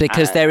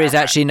 Because there is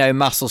actually no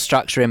muscle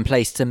structure in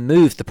place to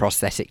move the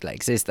prosthetic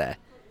legs, is there?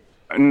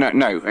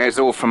 No, it's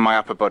all from my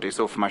upper body. It's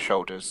all from my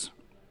shoulders.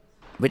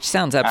 Which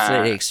sounds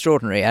absolutely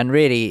extraordinary, and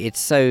really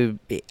it's so...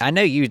 I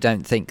know you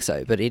don't think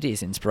so, but it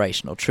is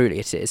inspirational. Truly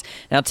it is.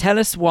 Now tell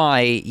us why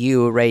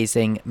you were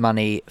raising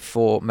money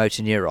for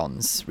motor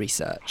neurons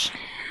research.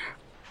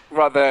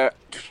 Rather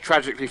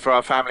tragically for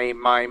our family,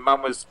 my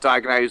mum was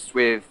diagnosed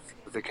with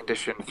the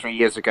condition 3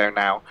 years ago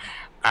now,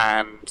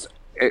 and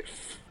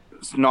it's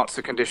not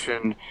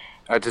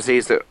a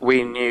disease that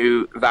we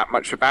knew that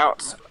much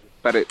about,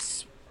 but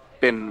it's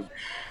been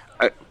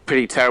a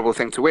pretty terrible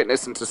thing to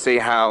witness and to see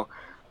how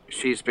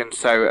she's been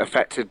so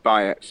affected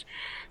by it.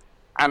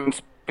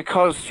 And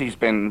because she's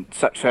been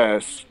such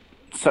a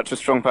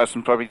strong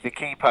person, probably the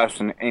key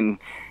person in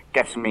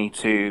getting me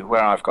to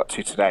where I've got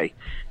to today,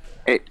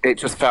 it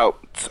just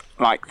felt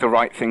like the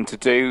right thing to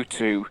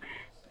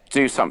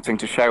do something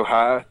to show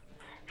her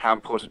how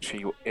important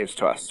she is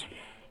to us.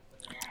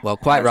 Well,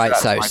 quite right,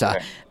 sir.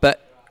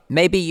 But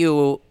maybe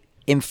you'll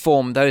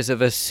inform those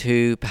of us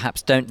who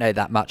perhaps don't know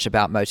that much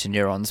about motor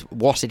neurons,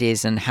 what it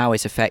is and how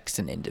it affects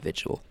an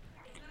individual.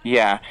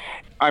 Yeah,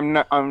 I'm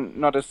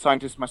not a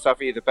scientist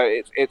myself either, but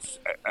it's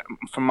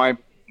from my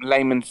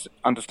layman's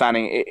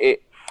understanding,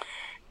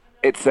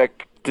 it's a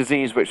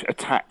disease which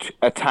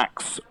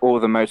attacks all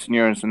the motor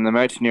neurons, and the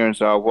motor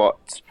neurons are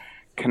what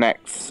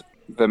connects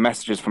the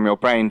messages from your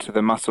brain to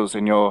the muscles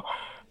in your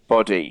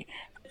body.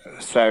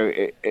 So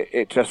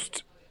it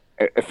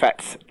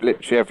affects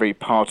literally every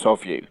part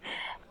of you,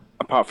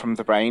 apart from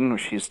the brain,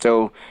 which she's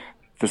still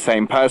the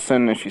same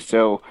person and she's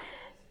still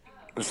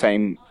the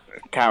same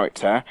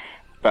character,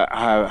 but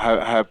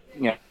her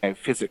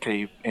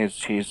physically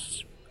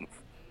she's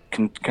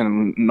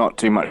can not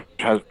do much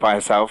by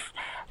herself,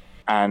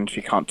 and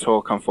she can't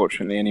talk,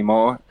 unfortunately,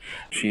 anymore.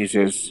 She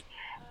uses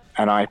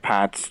an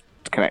iPad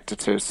connected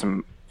to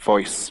some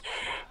voice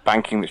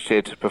banking that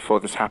she did before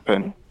this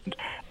happened,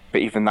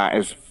 but even that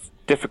is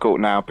difficult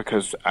now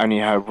because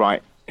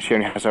she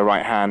only has her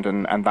right hand,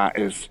 and that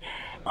is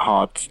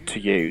hard to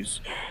use.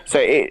 So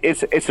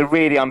it's a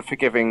really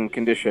unforgiving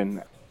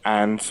condition.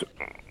 And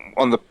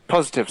on the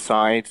positive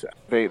side,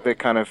 the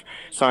kind of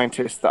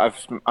scientists that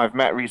I've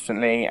met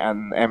recently,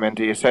 and the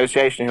MND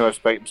Association, who I've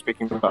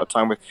speaking a lot of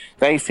time with,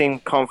 they seem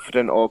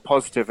confident, or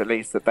positive at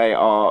least, that they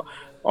are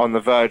on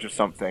the verge of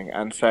something.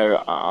 And so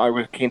I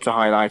was keen to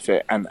highlight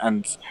it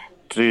and to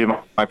do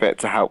my bit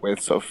to help with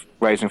sort of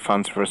raising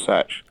funds for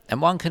research. And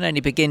one can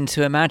only begin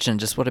to imagine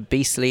just what a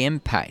beastly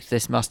impact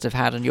this must have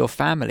had on your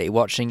family,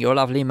 watching your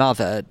lovely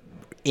mother,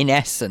 in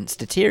essence,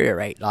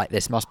 deteriorate like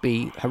this. Must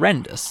be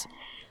horrendous.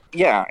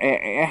 Yeah,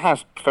 it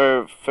has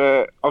for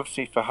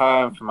obviously for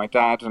her and for my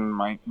dad and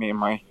me and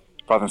my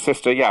brother and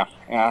sister. Yeah,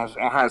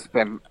 it has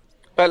been.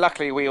 But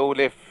luckily, we all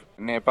live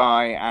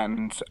nearby,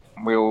 and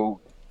we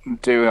all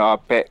do our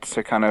bit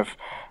to kind of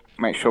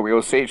make sure we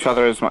all see each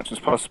other as much as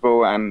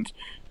possible, and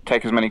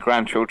take as many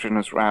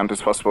grandchildren around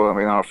as possible. I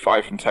mean, there are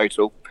 5 in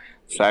total,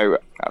 so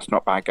that's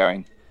not bad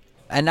going.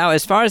 And now,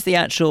 as far as the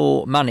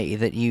actual money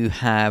that you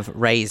have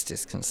raised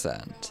is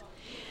concerned,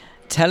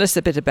 tell us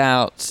a bit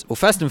about, well,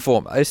 first and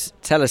foremost,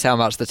 tell us how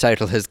much the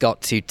total has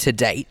got to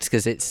date,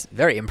 because it's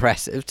very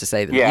impressive, to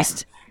say the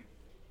least.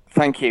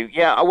 Thank you.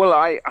 Yeah,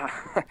 well,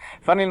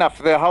 funny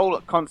enough, the whole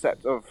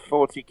concept of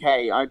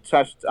 40k,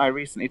 I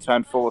recently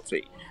turned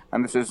 40,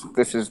 and this is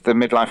the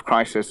midlife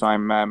crisis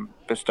I'm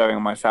bestowing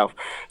on myself.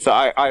 So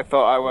I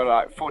thought I would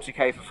like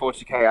 40k for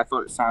 40k. I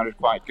thought it sounded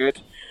quite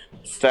good.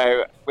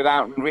 So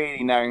without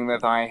really knowing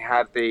that I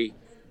had the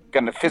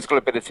kind of physical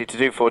ability to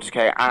do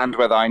 40k, and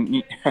whether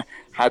I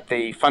had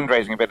the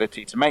fundraising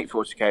ability to make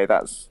 40k,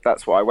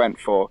 that's what I went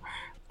for.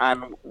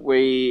 And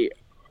we,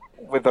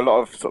 with a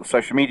lot of sort of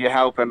social media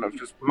help, and I've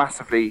just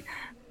massively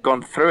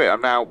gone through it.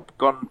 I've now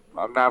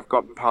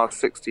gotten past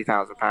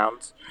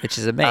 £60,000, which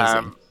is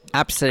amazing.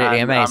 Absolutely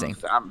amazing.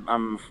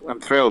 I'm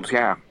thrilled.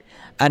 Yeah.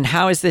 And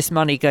how is this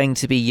money going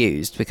to be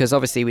used? Because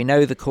obviously we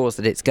know the cause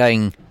that it's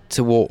going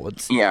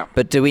towards. Yeah.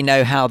 But do we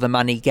know how the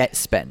money gets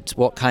spent?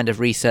 What kind of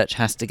research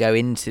has to go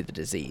into the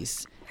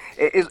disease?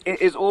 It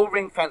is all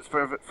ring-fenced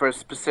for a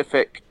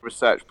specific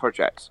research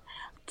project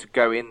to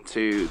go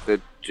into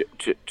the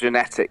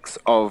genetics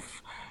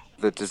of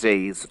the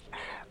disease.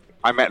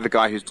 I met the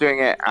guy who's doing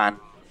it, and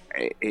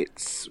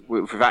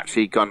we've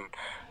actually gone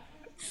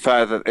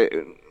further.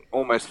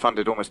 Almost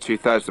funded almost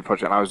 2/3 of the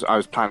project. And I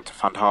was planning to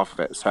fund half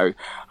of it, so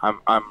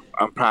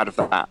I'm proud of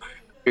that.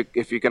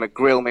 If you're going to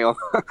grill me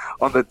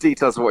on the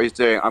details of what he's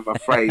doing, I'm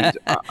afraid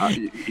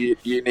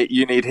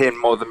you need him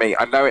more than me.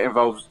 I know it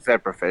involves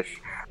zebrafish,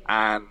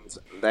 and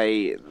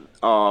they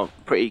are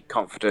pretty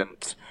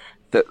confident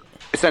that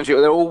essentially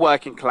they're all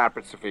working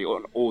collaboratively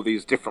on all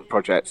these different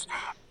projects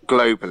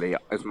globally,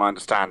 is my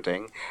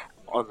understanding.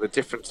 On the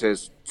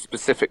differences,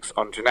 specifics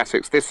on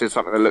genetics, this is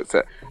something that looks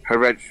at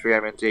hereditary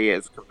MND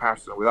as a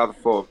comparison with other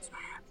forms,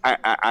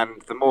 and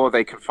the more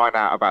they can find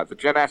out about the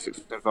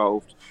genetics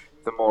involved,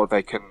 the more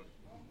they can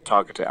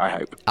target it, I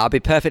hope. I'll be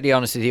perfectly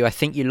honest with you, I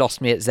think you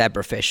lost me at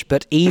zebrafish,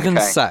 but even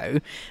so,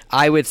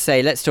 I would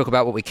say let's talk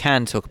about what we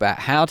can talk about.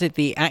 How did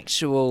the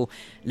actual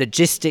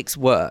logistics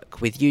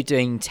work with you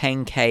doing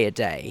 10k a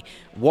day?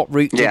 What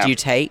route did you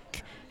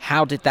take?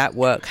 How did that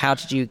work? How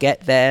did you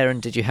get there?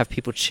 And did you have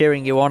people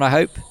cheering you on, I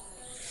hope?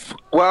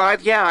 Well,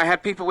 I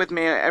had people with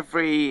me at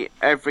every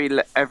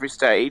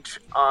stage.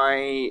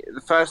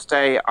 The first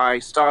day I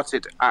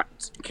started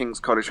at King's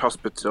College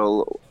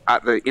Hospital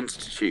at the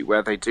institute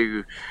where they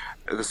do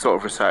the sort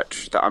of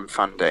research that I'm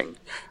funding.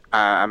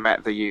 I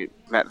met the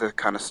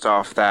kind of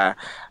staff there,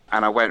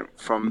 and I went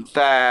from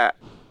there,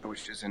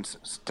 which is in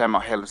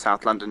Denmark Hill in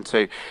South London,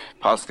 to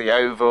past the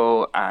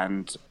Oval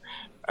and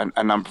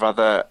a number of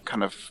other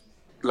kind of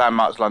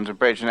landmarks, London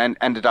Bridge, and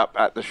ended up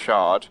at the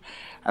Shard.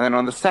 And then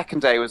on the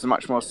second day was a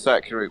much more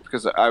circular route,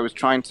 because I was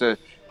trying to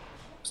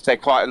stay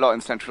quite a lot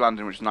in central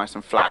London, which is nice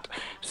and flat.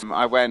 So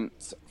I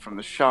went from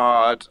the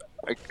Shard,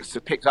 so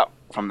picked up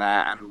from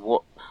there, and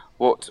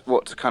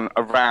walked kind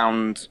of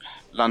around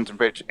London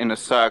Bridge in a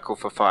circle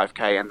for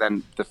 5k, and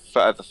then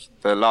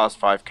the last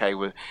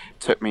 5k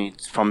took me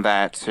from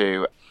there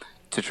to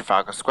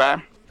Trafalgar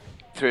Square,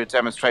 through a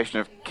demonstration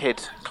of kid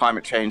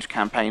climate change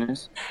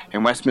campaigners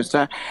in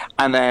Westminster.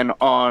 And then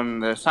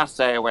on the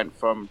Saturday, I went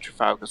from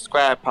Trafalgar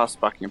Square past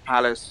Buckingham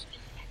Palace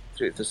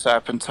to the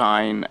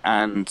Serpentine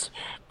and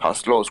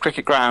past Lord's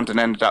Cricket Ground and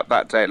ended up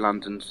that day at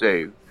London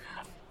Zoo.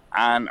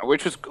 And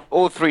which was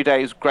all 3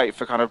 days great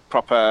for kind of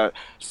proper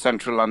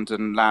central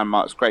London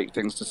landmarks, great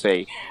things to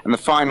see. And the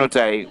final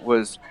day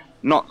was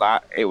not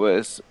that, it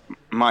was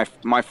my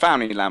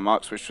family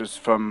landmarks, which was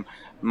from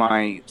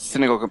my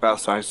synagogue in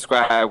Belsize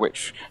Square,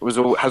 which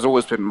has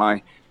always been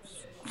my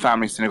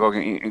family synagogue,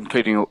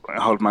 including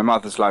the whole of my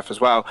mother's life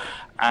as well.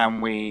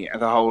 And the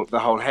whole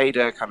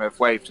Hader kind of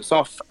waved us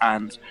off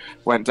and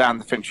went down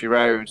the Finchley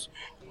Road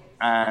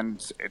and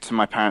to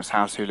my parents'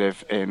 house who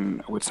live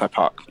in Woodside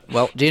Park.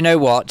 Well, do you know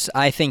what?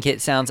 I think it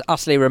sounds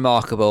utterly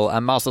remarkable,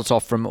 and mazel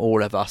tov from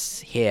all of us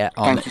here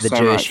on the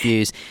Jewish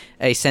Views.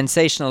 A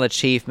sensational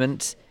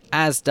achievement,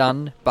 as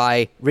done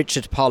by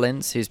Richard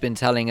Pollins, who's been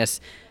telling us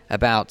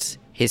about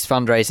his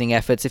fundraising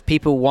efforts. If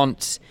people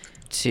want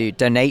to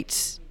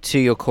donate to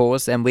your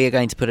cause, then we are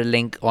going to put a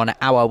link on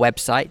our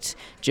website,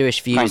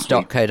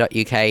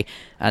 jewishviews.co.uk,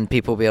 and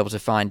people will be able to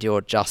find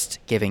your Just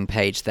Giving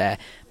page there.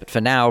 But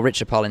for now,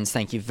 Richard Pollins,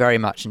 thank you very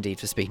much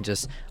indeed for speaking to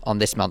us on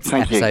this month's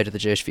episode of the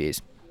Jewish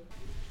Views.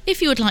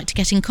 If you would like to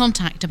get in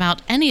contact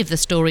about any of the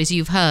stories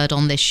you've heard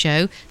on this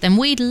show, then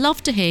we'd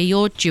love to hear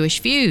your Jewish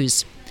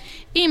views.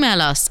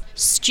 Email us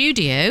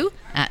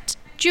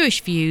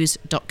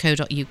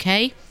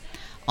studio@jewishviews.co.uk.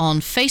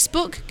 On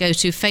Facebook, go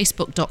to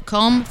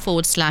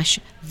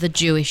facebook.com/The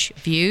Jewish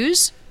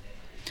Views.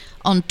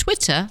 On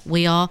Twitter,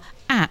 we are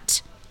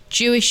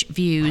 @Jewish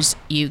Views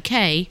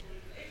UK,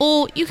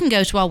 or you can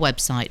go to our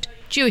website,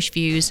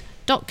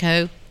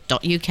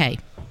 jewishviews.co.uk.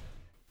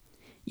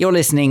 You're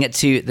listening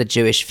to The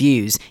Jewish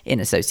Views in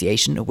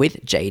association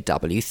with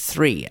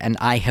JW3, and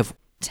I have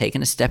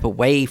taken a step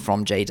away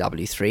from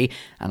JW3,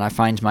 and I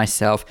find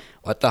myself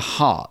at the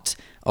heart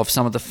of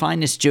some of the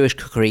finest Jewish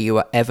cookery you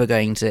are ever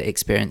going to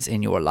experience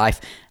in your life.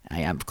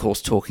 I am, of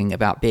course, talking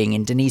about being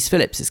in Denise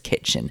Phillips'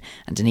 kitchen,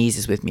 and Denise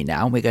is with me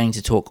now, and we're going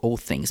to talk all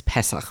things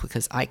Pesach,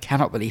 because I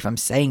cannot believe I'm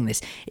saying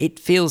this. It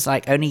feels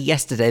like only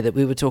yesterday that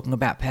we were talking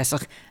about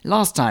Pesach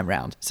last time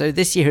round, so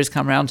this year has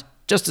come round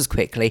just as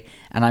quickly,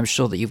 and I'm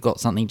sure that you've got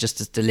something just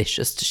as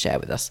delicious to share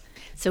with us.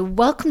 So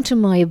welcome to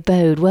my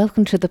abode,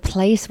 welcome to the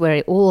place where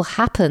it all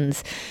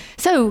happens.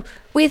 So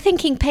we're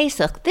thinking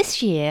Pesach.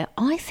 This year,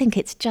 I think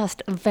it's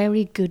just a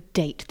very good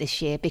date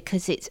this year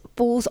because it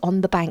falls on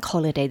the bank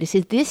holiday.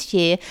 This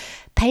year,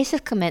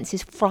 Pesach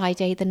commences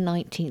Friday the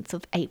 19th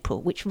of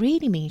April, which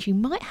really means you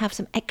might have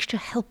some extra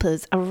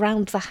helpers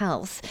around the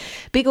house,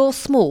 big or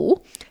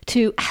small,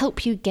 to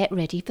help you get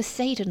ready for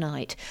Seder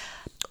night.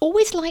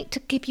 Always like to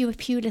give you a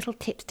few little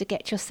tips to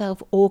get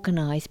yourself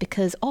organised,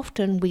 because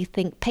often we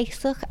think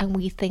Pesach and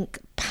we think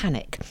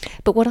panic.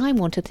 But what I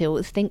want to do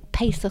is think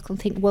Pesach and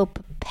think well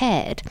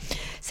prepared.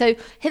 So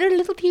here are a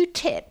little few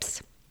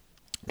tips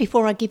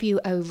before I give you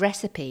a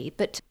recipe.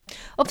 But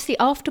obviously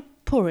after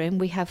Purim,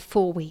 we have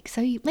 4 weeks,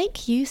 so you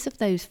make use of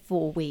those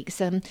 4 weeks.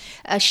 A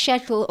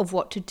schedule of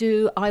what to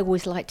do. I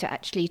always like to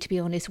actually, to be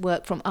honest,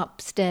 work from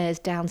upstairs,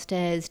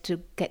 downstairs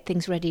to get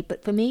things ready.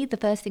 But for me, the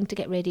first thing to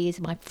get ready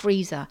is my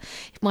freezer.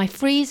 If my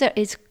freezer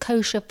is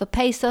kosher for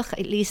Pesach,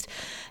 at least,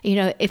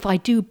 if I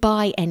do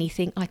buy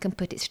anything, I can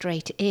put it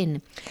straight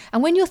in.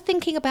 And when you're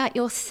thinking about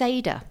your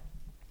Seder,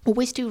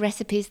 always do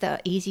recipes that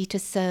are easy to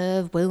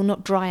serve, will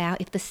not dry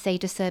out if the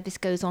Seder service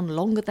goes on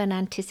longer than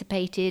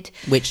anticipated.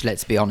 Which,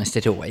 let's be honest,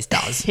 it always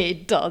does.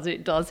 It does.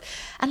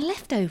 And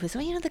leftovers,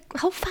 the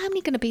whole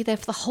family going to be there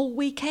for the whole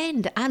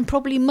weekend and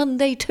probably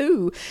Monday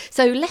too.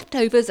 So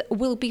leftovers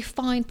will be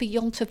fine for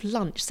Yom Tov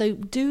lunch. So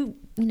do,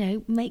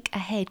 make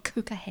ahead,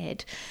 cook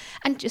ahead.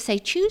 And just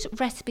choose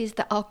recipes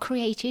that are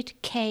created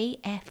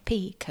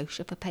KFP,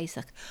 kosher for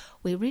Pesach.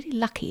 We're really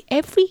lucky.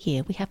 Every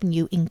year we have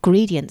new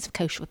ingredients of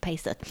kosher for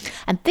Pesach.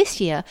 And this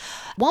year,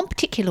 one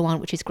particular one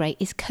which is great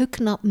is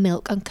coconut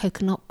milk and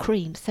coconut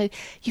cream. So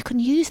you can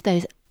use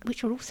those,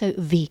 which are also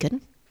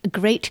vegan.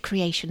 Great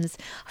creations.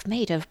 I've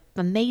made an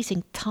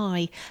amazing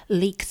Thai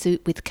leek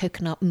soup with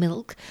coconut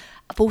milk.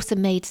 I've also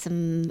made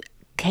some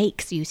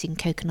cakes using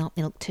coconut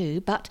milk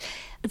too. But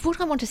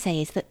what I want to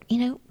say is that,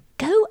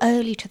 go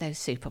early to those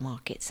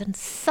supermarkets and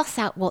suss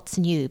out what's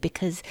new,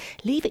 because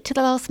leave it to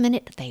the last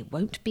minute, they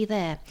won't be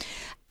there.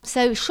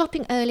 So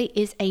shopping early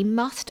is a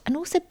must, and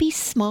also be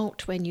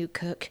smart when you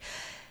cook.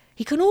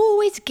 You can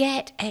always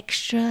get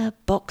extra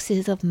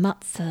boxes of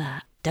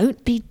matzah.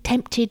 Don't be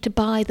tempted to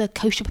buy the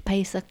kosher for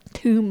Pesach,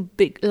 too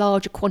big,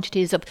 larger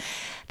quantities of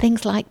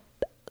things like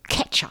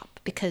ketchup,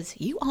 because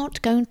you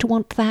aren't going to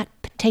want that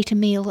potato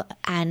meal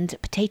and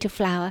potato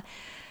flour.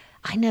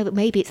 I know that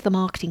maybe it's the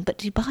marketing, but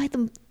to buy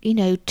them,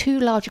 too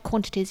larger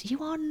quantities,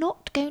 you are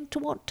not going to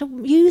want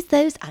to use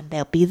those, and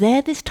they'll be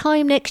there this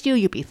time next year.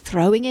 You'll be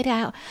throwing it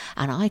out,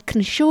 and I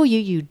can assure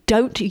you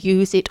don't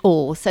use it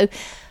all. So,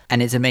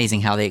 and it's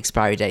amazing how the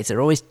expiry dates are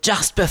always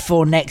just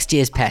before next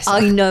year's Pesach. I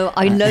know,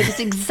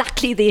 that's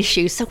exactly the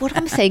issue. So what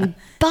I'm saying,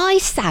 buy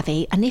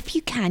savvy, and if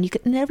you can,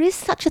 there is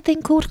such a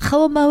thing called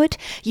Chol Moed.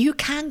 You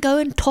can go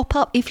and top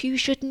up if you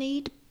should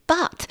need,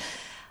 but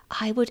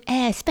I would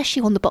err,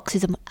 especially on the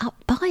boxes, and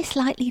buy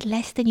slightly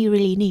less than you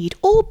really need,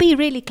 or be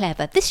really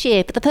clever. This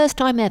year, for the first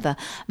time ever,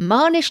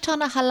 Ma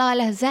Nishtana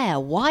Halayla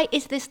Hazeh. Why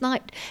is this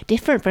night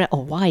different?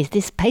 Or why is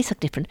this Pesach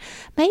different?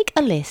 Make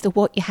a list of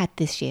what you had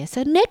this year.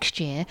 So next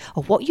year,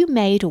 or what you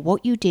made or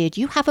what you did,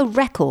 you have a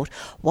record.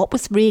 What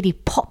was really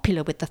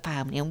popular with the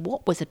family and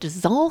what was a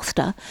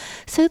disaster,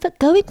 so that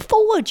going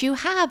forward, you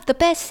have the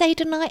best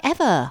Seder night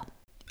ever.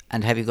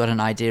 And have you got an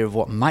idea of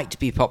what might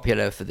be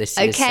popular for this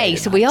year's Okay, Seder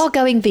so night? we are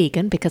going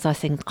vegan because I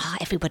think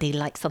everybody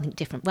likes something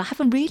different. Well, I have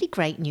a really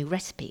great new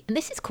recipe, and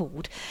this is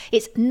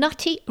it's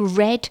nutty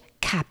red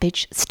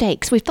cabbage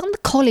steaks. We've done the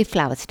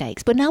cauliflower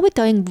steaks, but now we're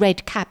going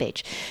red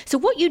cabbage. So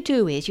what you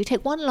do is you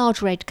take one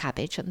large red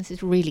cabbage, and this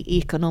is really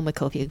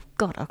economical if you've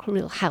got a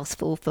real house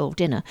full for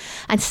dinner,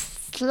 and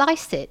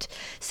slice it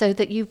so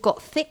that you've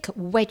got thick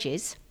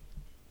wedges,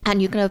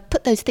 and you're going to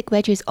put those thick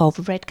wedges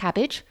of red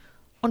cabbage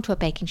onto a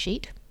baking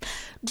sheet.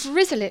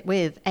 Drizzle it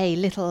with a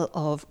little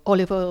of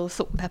olive oil,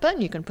 salt and pepper,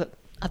 and you can put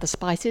other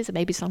spices,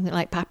 maybe something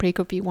like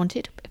paprika if you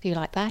wanted, if you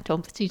like that,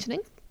 or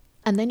seasoning.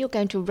 And then you're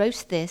going to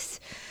roast this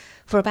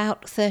for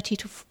about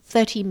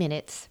 30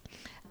 minutes.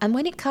 And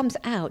when it comes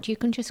out, you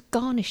can just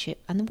garnish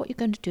it. And then what you're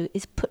going to do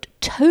is put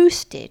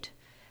toasted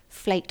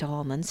flaked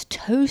almonds,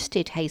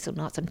 toasted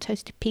hazelnuts and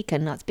toasted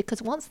pecan nuts,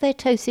 because once they're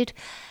toasted,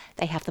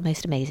 they have the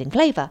most amazing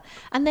flavour.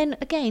 And then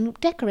again,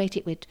 decorate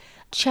it with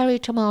cherry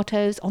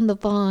tomatoes on the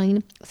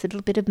vine, a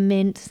little bit of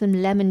mint,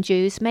 some lemon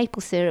juice,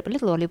 maple syrup, a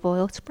little olive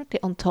oil, sprinkle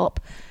it on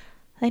top.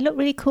 They look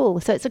really cool.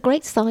 So it's a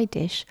great side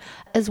dish,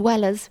 as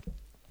well as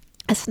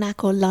a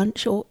snack or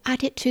lunch, or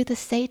add it to the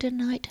Seder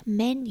night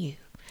menu.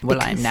 Well,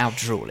 I'm now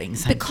drooling.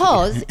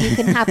 Because you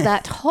can have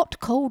that hot,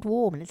 cold,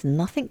 warm, and there's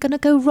nothing going to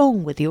go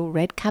wrong with your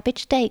red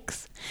cabbage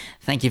steaks.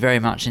 Thank you very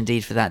much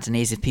indeed for that,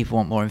 Denise. If people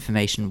want more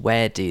information,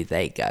 where do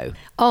they go?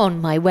 On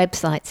my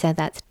website, so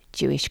that's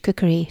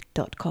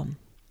jewishcookery.com.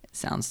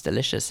 Sounds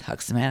delicious. Chag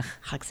Sameach.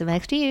 Chag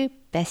Sameach to you.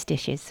 Best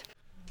dishes.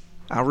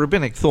 Our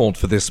rabbinic thought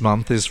for this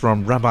month is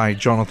from Rabbi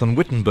Jonathan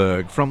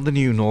Wittenberg from the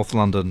new North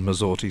London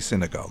Masorti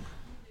Synagogue.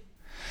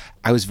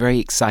 I was very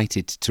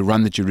excited to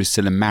run the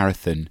Jerusalem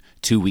Marathon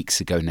 2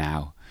 weeks ago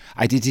now.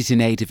 I did it in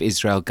aid of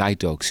Israel guide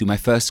dogs, whom I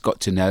first got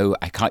to know,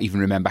 I can't even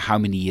remember how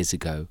many years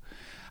ago.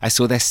 I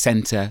saw their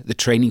centre, the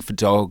training for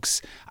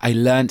dogs. I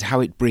learned how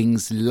it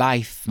brings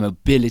life,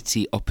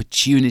 mobility,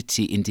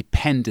 opportunity,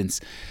 independence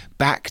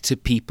back to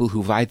people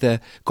who've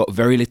either got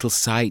very little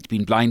sight,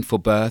 been blind for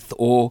birth,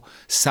 or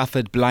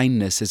suffered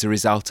blindness as a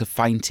result of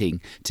fighting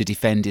to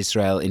defend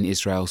Israel in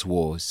Israel's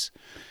wars.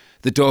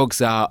 The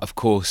dogs are, of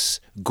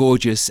course,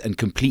 gorgeous and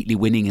completely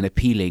winning and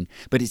appealing,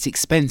 but it's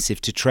expensive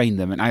to train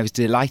them, and I was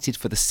delighted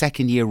for the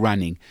second year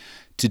running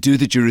to do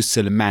the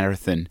Jerusalem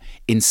Marathon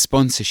in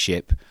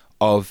sponsorship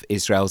of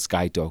Israel's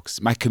guide dogs.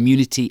 My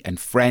community and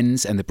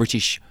friends and the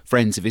British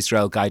Friends of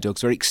Israel guide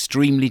dogs were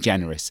extremely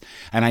generous,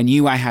 and I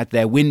knew I had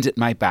their wind at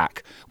my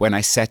back when I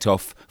set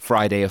off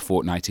Friday a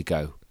fortnight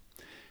ago.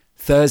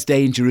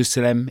 Thursday in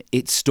Jerusalem,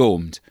 it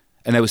stormed,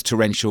 and there was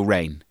torrential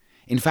rain.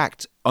 In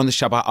fact, on the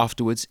Shabbat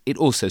afterwards, it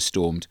also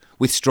stormed,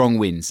 with strong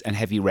winds and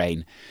heavy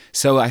rain.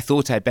 So I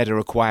thought I'd better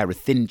acquire a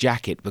thin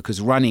jacket, because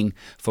running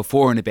for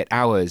 4 and a bit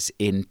hours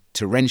in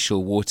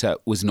torrential water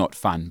was not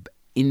fun. But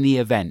in the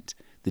event,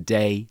 the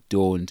day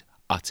dawned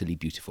utterly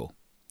beautiful.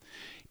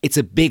 It's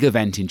a big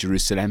event in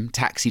Jerusalem.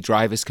 Taxi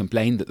drivers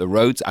complain that the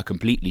roads are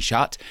completely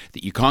shut,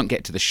 that you can't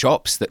get to the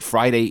shops, that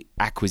Friday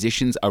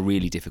acquisitions are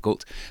really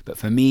difficult. But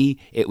for me,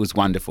 it was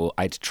wonderful.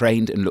 I'd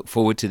trained and looked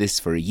forward to this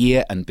for a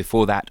year, and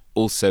before that,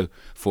 also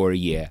for a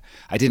year.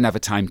 I didn't have a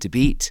time to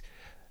beat,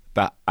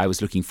 but I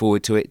was looking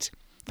forward to it.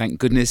 Thank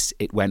goodness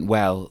it went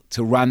well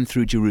to run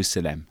through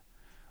Jerusalem,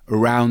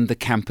 around the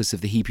campus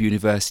of the Hebrew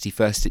University,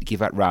 first at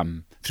Givat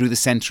Ram, through the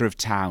centre of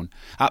town,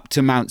 up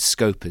to Mount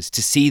Scopus,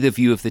 to see the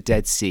view of the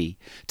Dead Sea,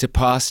 to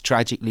pass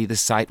tragically the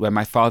site where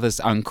my father's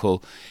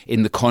uncle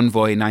in the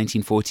convoy in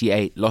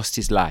 1948 lost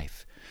his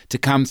life, to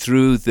come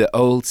through the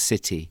old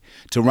city,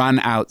 to run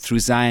out through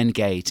Zion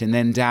Gate and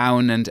then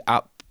down and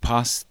up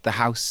past the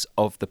house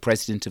of the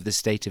President of the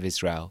State of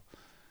Israel.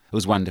 It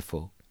was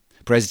wonderful.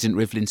 President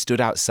Rivlin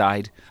stood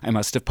outside. I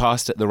must have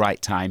passed at the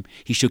right time.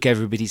 He shook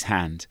everybody's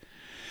hand.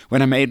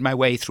 When I made my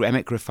way through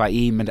Emek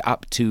Rephaim and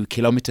up to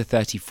kilometre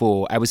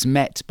 34, I was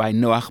met by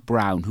Noach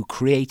Brown, who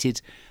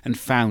created and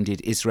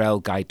founded Israel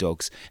Guide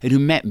Dogs, and who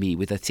met me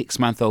with a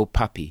 6-month-old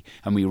puppy,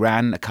 and we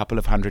ran a couple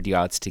of 100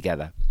 yards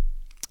together.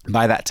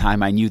 By that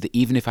time, I knew that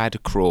even if I had to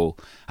crawl,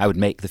 I would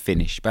make the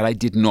finish, but I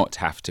did not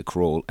have to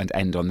crawl and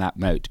end on that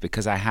note,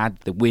 because I had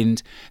the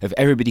wind of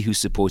everybody who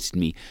supported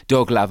me,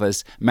 dog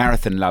lovers,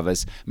 marathon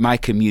lovers, my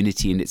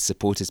community and its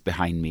supporters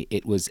behind me.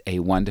 It was a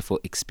wonderful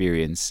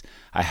experience.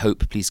 I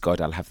hope, please God,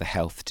 I'll have the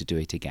health to do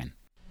it again.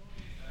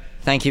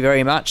 Thank you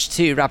very much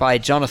to Rabbi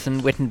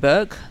Jonathan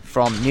Wittenberg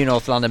from New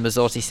North London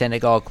Masorti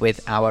Synagogue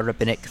with our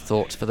Rabbinic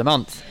Thought for the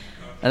month.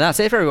 And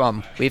that's it,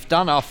 everyone. We've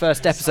done our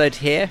first episode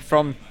here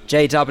from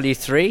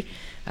JW3.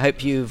 I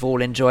hope you've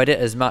all enjoyed it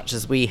as much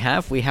as we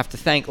have. We have to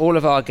thank all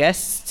of our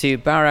guests, to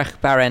Baruch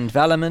Barend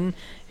Velleman,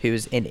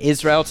 who's in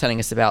Israel, telling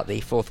us about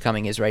the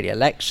forthcoming Israeli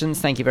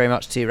elections. Thank you very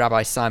much to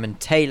Rabbi Simon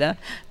Taylor,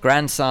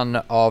 grandson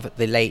of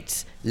the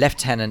late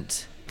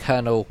Lieutenant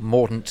Colonel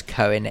Mordaunt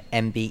Cohen,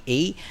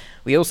 MBE.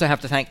 We also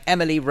have to thank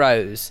Emily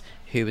Rose,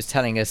 who was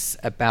telling us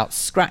about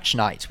Scratch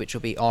Night, which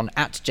will be on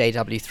at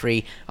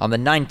JW3 on the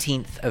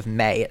 19th of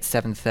May at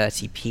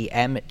 7:30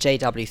 p.m.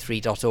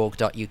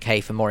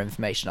 jw3.org.uk for more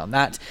information on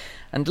that.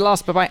 And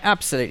last but by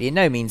absolutely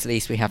no means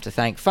least, we have to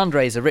thank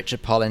fundraiser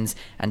Richard Pollins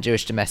and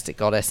Jewish domestic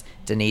goddess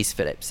Denise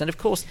Phillips. And of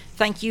course,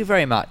 thank you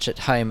very much at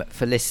home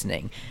for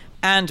listening.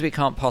 And we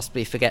can't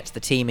possibly forget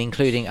the team,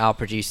 including our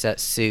producer,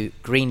 Sue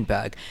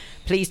Greenberg.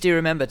 Please do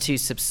remember to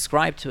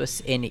subscribe to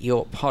us in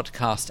your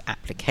podcast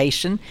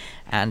application,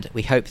 and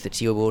we hope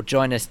that you will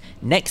join us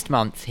next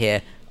month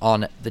here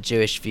on The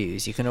Jewish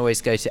Views. You can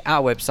always go to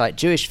our website,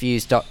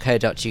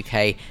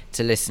 jewishviews.co.uk,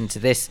 to listen to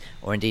this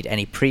or indeed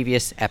any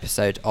previous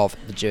episode of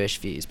The Jewish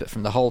Views. But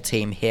from the whole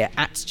team here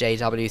at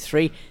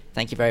JW3,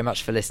 thank you very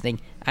much for listening,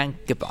 and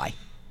goodbye.